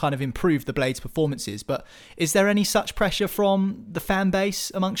order to kind of improve the Blades' performances. But is there any such pressure from the fan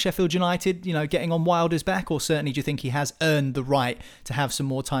base amongst Sheffield United, you know, getting on Wilder's back? Or certainly do you think he has earned the right to have some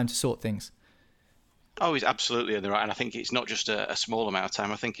more time to sort things? Oh, he's absolutely earned the right, and I think it's not just a small amount of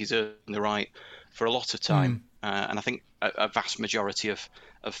time. I think he's earned the right for a lot of time, and I think a vast majority of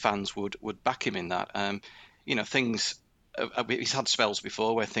fans would back him in that. You know, things. He's had spells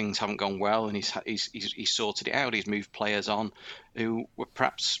before where things haven't gone well, and he's sorted it out. He's moved players on who were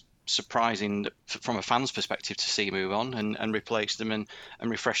perhaps surprising from a fan's perspective to see move on and replace them and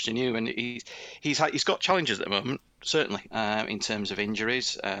refresh the new. And he's got challenges at the moment, certainly in terms of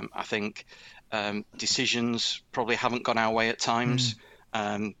injuries. I think. Decisions probably haven't gone our way at times.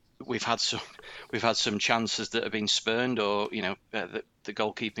 We've had some chances that have been spurned, or you know, the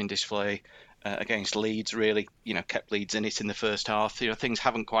goalkeeping display against Leeds really, you know, kept Leeds in it in the first half. You know, things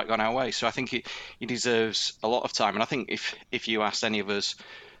haven't quite gone our way, so I think he deserves a lot of time. And I think if you asked any of us,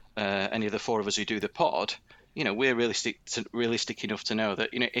 any of the 4 of us who do the pod, you know, we're realistic enough to know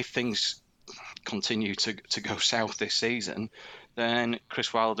that, you know, if things continue to go south this season, then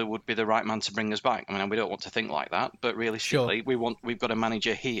Chris Wilder would be the right man to bring us back. I mean, we don't want to think like that, but realistically, we've got a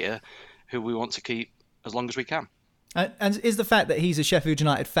manager here who we want to keep as long as we can. And is the fact that he's a Sheffield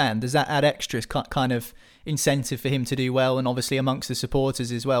United fan, does that add extra kind of incentive for him to do well, and obviously amongst the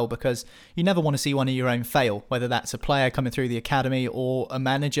supporters as well? Because you never want to see one of your own fail, whether that's a player coming through the academy or a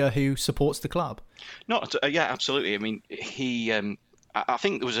manager who supports the club. Yeah, absolutely. I mean, I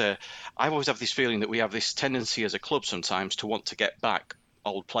think I always have this feeling that we have this tendency as a club sometimes to want to get back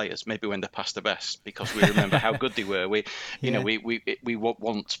old players, maybe when they're past their best, because we remember how good they were. We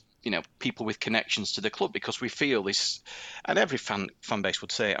want, you know, people with connections to the club, because we feel this, and every fan base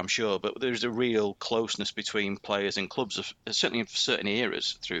would say it, I'm sure, but there's a real closeness between players and clubs, certainly in certain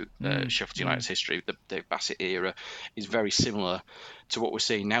eras through Sheffield United's history. The Dave Bassett era is very similar to what we're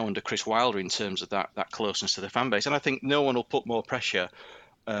seeing now under Chris Wilder in terms of that closeness to the fan base. And I think no one will put more pressure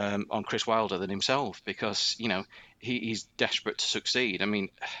on Chris Wilder than himself, because, you know, he's desperate to succeed. I mean,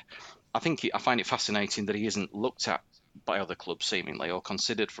 I find it fascinating that he isn't looked at by other clubs seemingly, or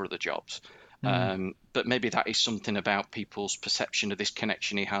considered for other jobs. But maybe that is something about people's perception of this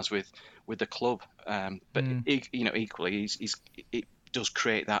connection he has with the club. But equally, it does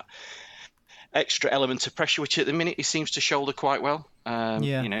create that extra element of pressure, which at the minute he seems to shoulder quite well.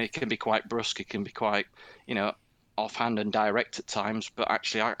 You know, it can be quite brusque, it can be quite, you know, offhand and direct at times. But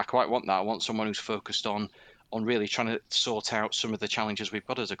actually, I quite want that. I want someone who's focused on really trying to sort out some of the challenges we've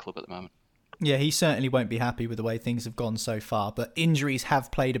got as a club at the moment. Yeah, he certainly won't be happy with the way things have gone so far, but injuries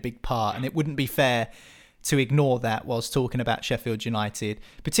have played a big part, and it wouldn't be fair to ignore that whilst talking about Sheffield United,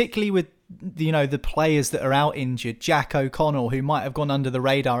 particularly with the players that are out injured. Jack O'Connell, who might have gone under the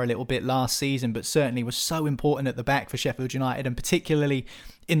radar a little bit last season, but certainly was so important at the back for Sheffield United, and particularly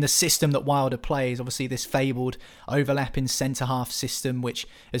in the system that Wilder plays. Obviously, this fabled overlapping centre-half system, which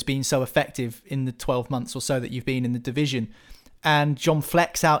has been so effective in the 12 months or so that you've been in the division. And John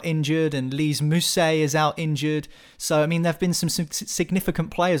Fleck's out injured, and Lise Mousset is out injured. So, I mean, there have been some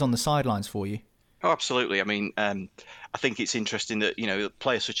significant players on the sidelines for you. Oh, absolutely. I mean, I think it's interesting that,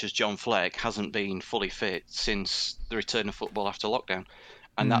 players such as John Fleck hasn't been fully fit since the return of football after lockdown.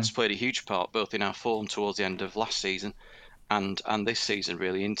 And that's played a huge part, both in our form towards the end of last season and this season,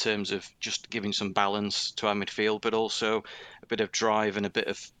 really, in terms of just giving some balance to our midfield, but also a bit of drive and a bit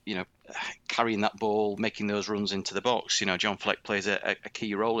of, carrying that ball, making those runs into the box. John Fleck plays a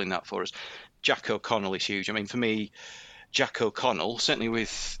key role in that for us. Jack O'Connell is huge. I mean, for me, Jack O'Connell, certainly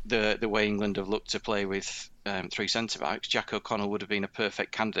with the way England have looked to play with 3 centre-backs, Jack O'Connell would have been a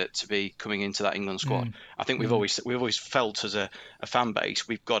perfect candidate to be coming into that England squad. I think we've always felt as a fan base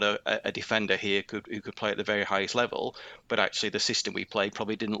we've got a defender here who could play at the very highest level, but actually the system we played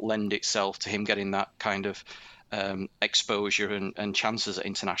probably didn't lend itself to him getting that kind of exposure and chances at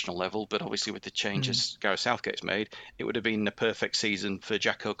international level. But obviously with the changes Gareth Southgate's made, it would have been the perfect season for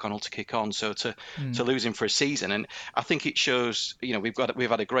Jack O'Connell to kick on. So to lose him for a season, and I think it shows, we've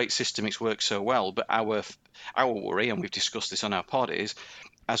had a great system, it's worked so well, but our worry, and we've discussed this on our pod, is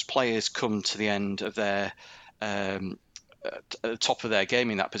as players come to the end of their at the top of their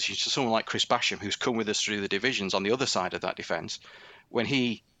game in that position, so someone like Chris Basham, who's come with us through the divisions on the other side of that defence, when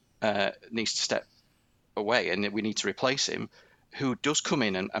he needs to step away and we need to replace him, who does come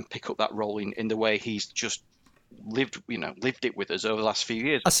in and pick up that role in the way he's just lived it with us over the last few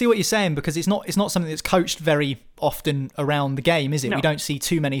years. I see what you're saying, because it's not something that's coached very often around the game, is it? No. We don't see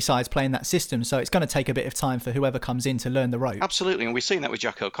too many sides playing that system, so it's going to take a bit of time for whoever comes in to learn the ropes. Absolutely, and we've seen that with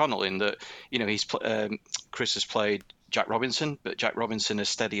Jack O'Connell in that Chris has played Jack Robinson, but Jack Robinson, as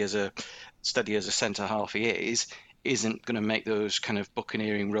steady as a centre half he isn't going to make those kind of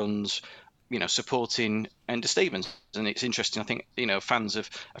buccaneering runs, supporting Enda Stevens. And it's interesting, I think, fans have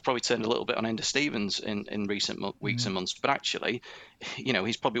probably turned a little bit on Enda Stevens in recent weeks and months, but actually,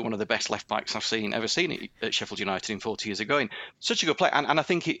 he's probably one of the best left backs I've ever seen at Sheffield United in 40 years ago. Such a good player, and I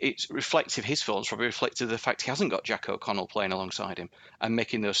think it's reflective, his form's probably reflective of the fact he hasn't got Jack O'Connell playing alongside him and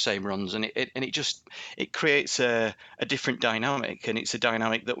making those same runs, and it creates a different dynamic, and it's a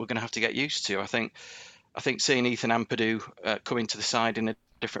dynamic that we're going to have to get used to. I think seeing Ethan Ampadu come into the side in a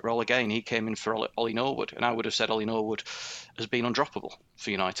different role again. He came in for Ollie Norwood, and I would have said Ollie Norwood has been undroppable for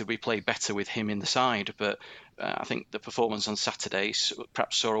United. We played better with him in the side, but I think the performance on Saturday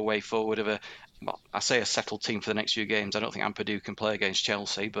perhaps saw a way forward of a settled team for the next few games. I don't think Ampadu can play against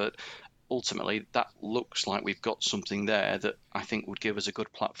Chelsea, but ultimately that looks like we've got something there that I think would give us a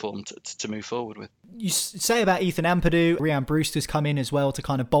good platform to move forward with. You say about Ethan Ampadu, Rhian Brewster's come in as well to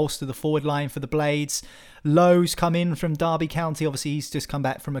kind of bolster the forward line for the Blades. Lowe's come in from Derby County. Obviously, he's just come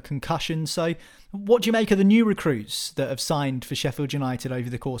back from a concussion. So what do you make of the new recruits that have signed for Sheffield United over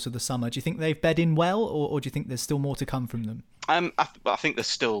the course of the summer? Do you think they've bed in well, or do you think there's still more to come from them? I think they're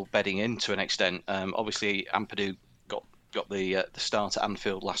still bedding in to an extent. Obviously, Ampadu got the start at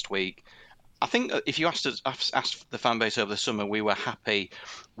Anfield last week. I think if you asked the fan base over the summer, we were happy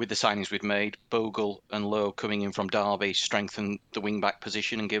with the signings we'd made. Bogle and Lowe coming in from Derby strengthen the wing-back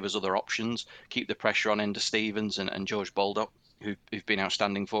position and give us other options, keep the pressure on Enda Stevens and George Baldock, who've been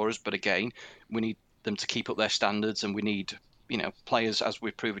outstanding for us. But again, we need them to keep up their standards, and we need players, as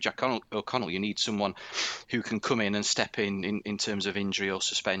we've proved with Jack O'Connell, you need someone who can come in and step in terms of injury or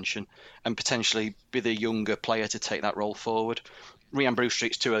suspension, and potentially be the younger player to take that role forward. Rhian Brewster,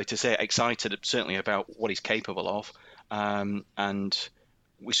 it's too early to say, excited certainly about what he's capable of, and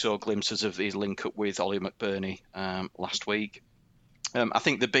we saw glimpses of his link up with Ollie McBurney last week. I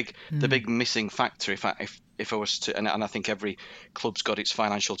think the big missing factor, if I was to, and I think every club's got its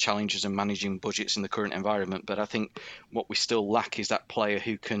financial challenges and managing budgets in the current environment, but I think what we still lack is that player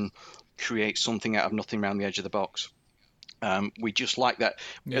who can create something out of nothing around the edge of the box. We just like that.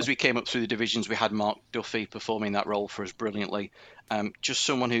 Yeah. As we came up through the divisions, we had Mark Duffy performing that role for us brilliantly. Just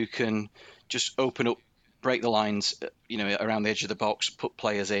someone who can just open up, break the lines, around the edge of the box, put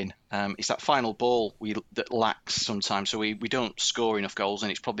players in. It's that final ball that lacks sometimes. So we don't score enough goals,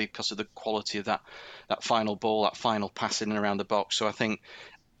 and it's probably because of the quality of that final ball, that final pass in and around the box. So I think,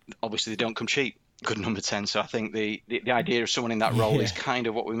 obviously, they don't come cheap. Good number 10. So I think the idea of someone in that role is kind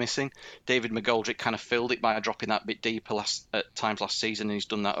of what we're missing. David McGoldrick kind of filled it by dropping that bit deeper at times last season, and he's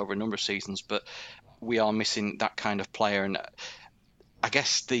done that over a number of seasons. But we are missing that kind of player, and I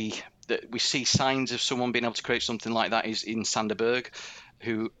guess the that we see signs of someone being able to create something like that is in Sander Berg,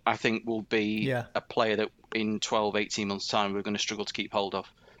 who I think will be a player that in 12, 18 months' time we're going to struggle to keep hold of,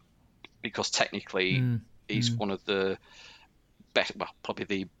 because technically he's one of the best, well, probably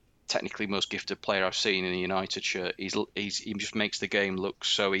the technically most gifted player I've seen in a United shirt. He just makes the game look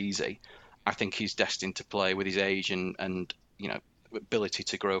so easy. I think he's destined to play with his age and ability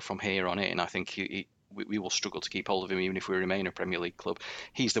to grow from here on in. I think we will struggle to keep hold of him even if we remain a Premier League club.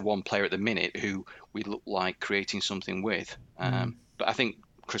 He's the one player at the minute who we look like creating something with. But I think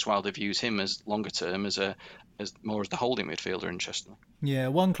Chris Wilder views him as longer term as more as the holding midfielder, interestingly. Yeah,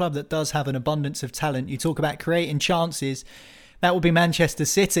 one club that does have an abundance of talent. You talk about creating chances. That will be Manchester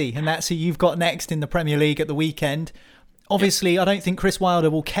City, and that's who you've got next in the Premier League at the weekend. Obviously, I don't think Chris Wilder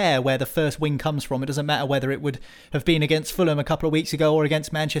will care where the first win comes from. It doesn't matter whether it would have been against Fulham a couple of weeks ago or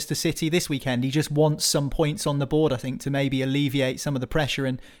against Manchester City this weekend. He just wants some points on the board, I think, to maybe alleviate some of the pressure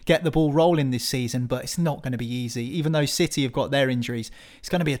and get the ball rolling this season. But it's not going to be easy. Even though City have got their injuries, it's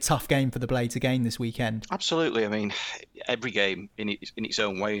going to be a tough game for the Blades again this weekend. Absolutely. I mean, every game in its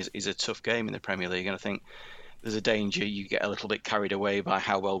own way is a tough game in the Premier League. And I think there's a danger you get a little bit carried away by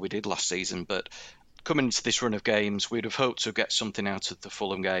how well we did last season. But coming into this run of games, we'd have hoped to get something out of the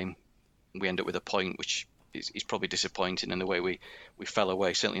Fulham game. We end up with a point, which is probably disappointing in the way we fell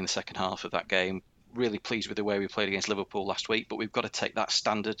away, certainly in the second half of that game. Really pleased with the way we played against Liverpool last week, but we've got to take that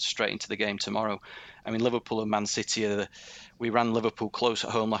standard straight into the game tomorrow. I mean, Liverpool and Man City, we ran Liverpool close at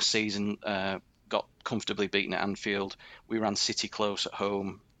home last season, got comfortably beaten at Anfield. We ran City close at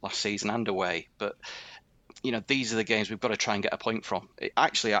home last season and away, but these are the games we've got to try and get a point from.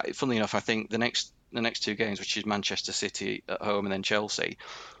 Actually, funnily enough, I think the next two games, which is Manchester City at home and then Chelsea,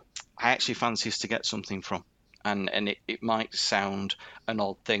 I actually fancy us to get something from. And it might sound an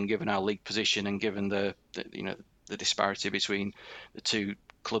odd thing given our league position and given the disparity between the two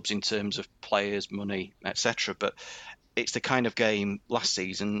clubs in terms of players, money, etc. But it's the kind of game last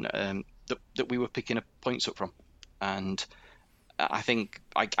season that we were picking up points up from. And I think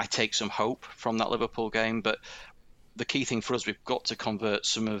I take some hope from that Liverpool game. But the key thing for us, we've got to convert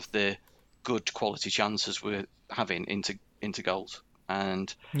some of the good quality chances we're having into goals,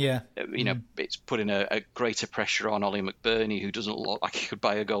 and it's putting a greater pressure on Ollie McBurney, who doesn't look like he could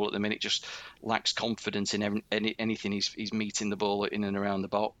buy a goal at the minute, just lacks confidence in anything he's meeting the ball in and around the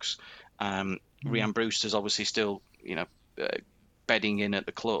box. Rhian Brewster's obviously still bedding in at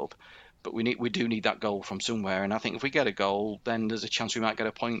the club, but we do need that goal from somewhere, and I think if we get a goal, then there's a chance we might get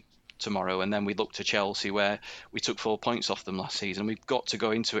a point tomorrow. And then we look to Chelsea, where we took 4 points off them last season. We've got to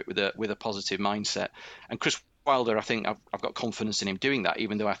go into it with a positive mindset. And Chris Wilder, I think I've got confidence in him doing that,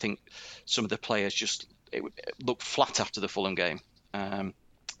 even though I think some of the players just looked flat after the Fulham game,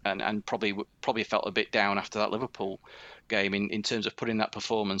 and probably felt a bit down after that Liverpool game in terms of putting that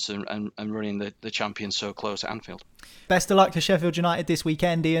performance and running the champions so close at Anfield. Best of luck to Sheffield United this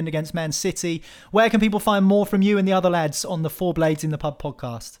weekend, Ian, against Man City. Where can people find more from you and the other lads on the Four Blades in the Pub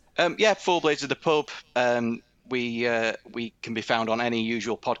podcast? Four Blades of the Pub. We can be found on any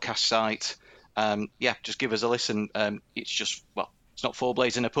usual podcast site. Just give us a listen. It's not Four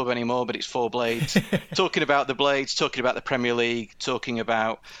Blades in a Pub anymore, but it's Four Blades. Talking about the Blades, talking about the Premier League, talking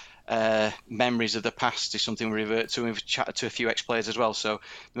about memories of the past is something we revert to. We've chatted to a few ex-players as well, so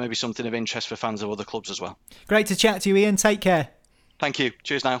there may be something of interest for fans of other clubs as well. Great to chat to you, Ian. Take care. Thank you.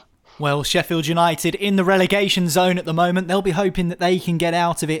 Cheers now. Well, Sheffield United in the relegation zone at the moment. They'll be hoping that they can get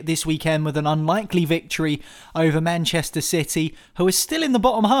out of it this weekend with an unlikely victory over Manchester City, who is still in the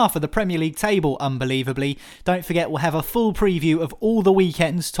bottom half of the Premier League table, unbelievably. Don't forget, we'll have a full preview of all the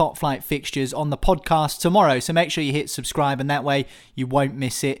weekend's top flight fixtures on the podcast tomorrow, so make sure you hit subscribe, and that way you won't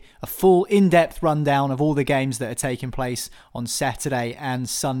miss it. A full in-depth rundown of all the games that are taking place on Saturday and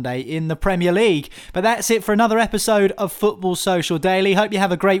Sunday in the Premier League. But that's it for another episode of Football Social Daily. Hope you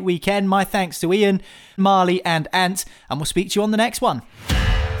have a great weekend. My thanks to Ian, Marley and Ant, and we'll speak to you on the next one.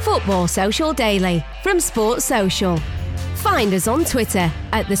 Football Social Daily from Sports Social. Find us on Twitter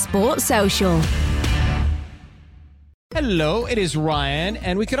at The Sports Social. Hello, it is Ryan,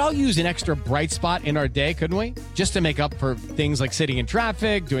 and we could all use an extra bright spot in our day, couldn't we? Just to make up for things like sitting in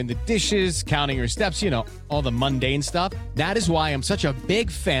traffic, doing the dishes, counting your steps, all the mundane stuff. That is why I'm such a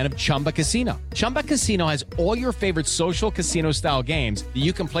big fan of Chumba Casino. Chumba Casino has all your favorite social casino-style games that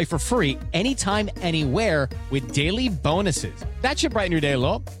you can play for free anytime, anywhere with daily bonuses. That should brighten your day a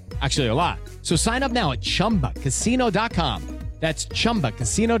little. Actually, a lot. So sign up now at ChumbaCasino.com. That's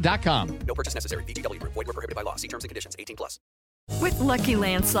ChumbaCasino.com. No purchase necessary. VGW Group. Void where prohibited by law. See terms and conditions. 18+. With Lucky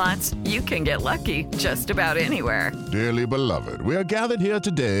Land Slots, you can get lucky just about anywhere. Dearly beloved, we are gathered here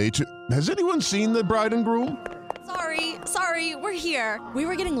today to... Has anyone seen the bride and groom? Sorry, we're here. We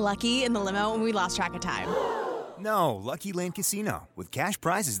were getting lucky in the limo and we lost track of time. No, Lucky Land Casino, with cash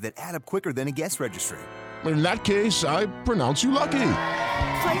prizes that add up quicker than a guest registry. In that case, I pronounce you lucky.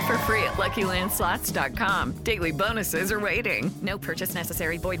 Play for free at LuckyLandSlots.com. Daily bonuses are waiting. No purchase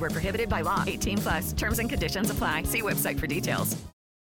necessary. Void where prohibited by law. 18+. Terms and conditions apply. See website for details.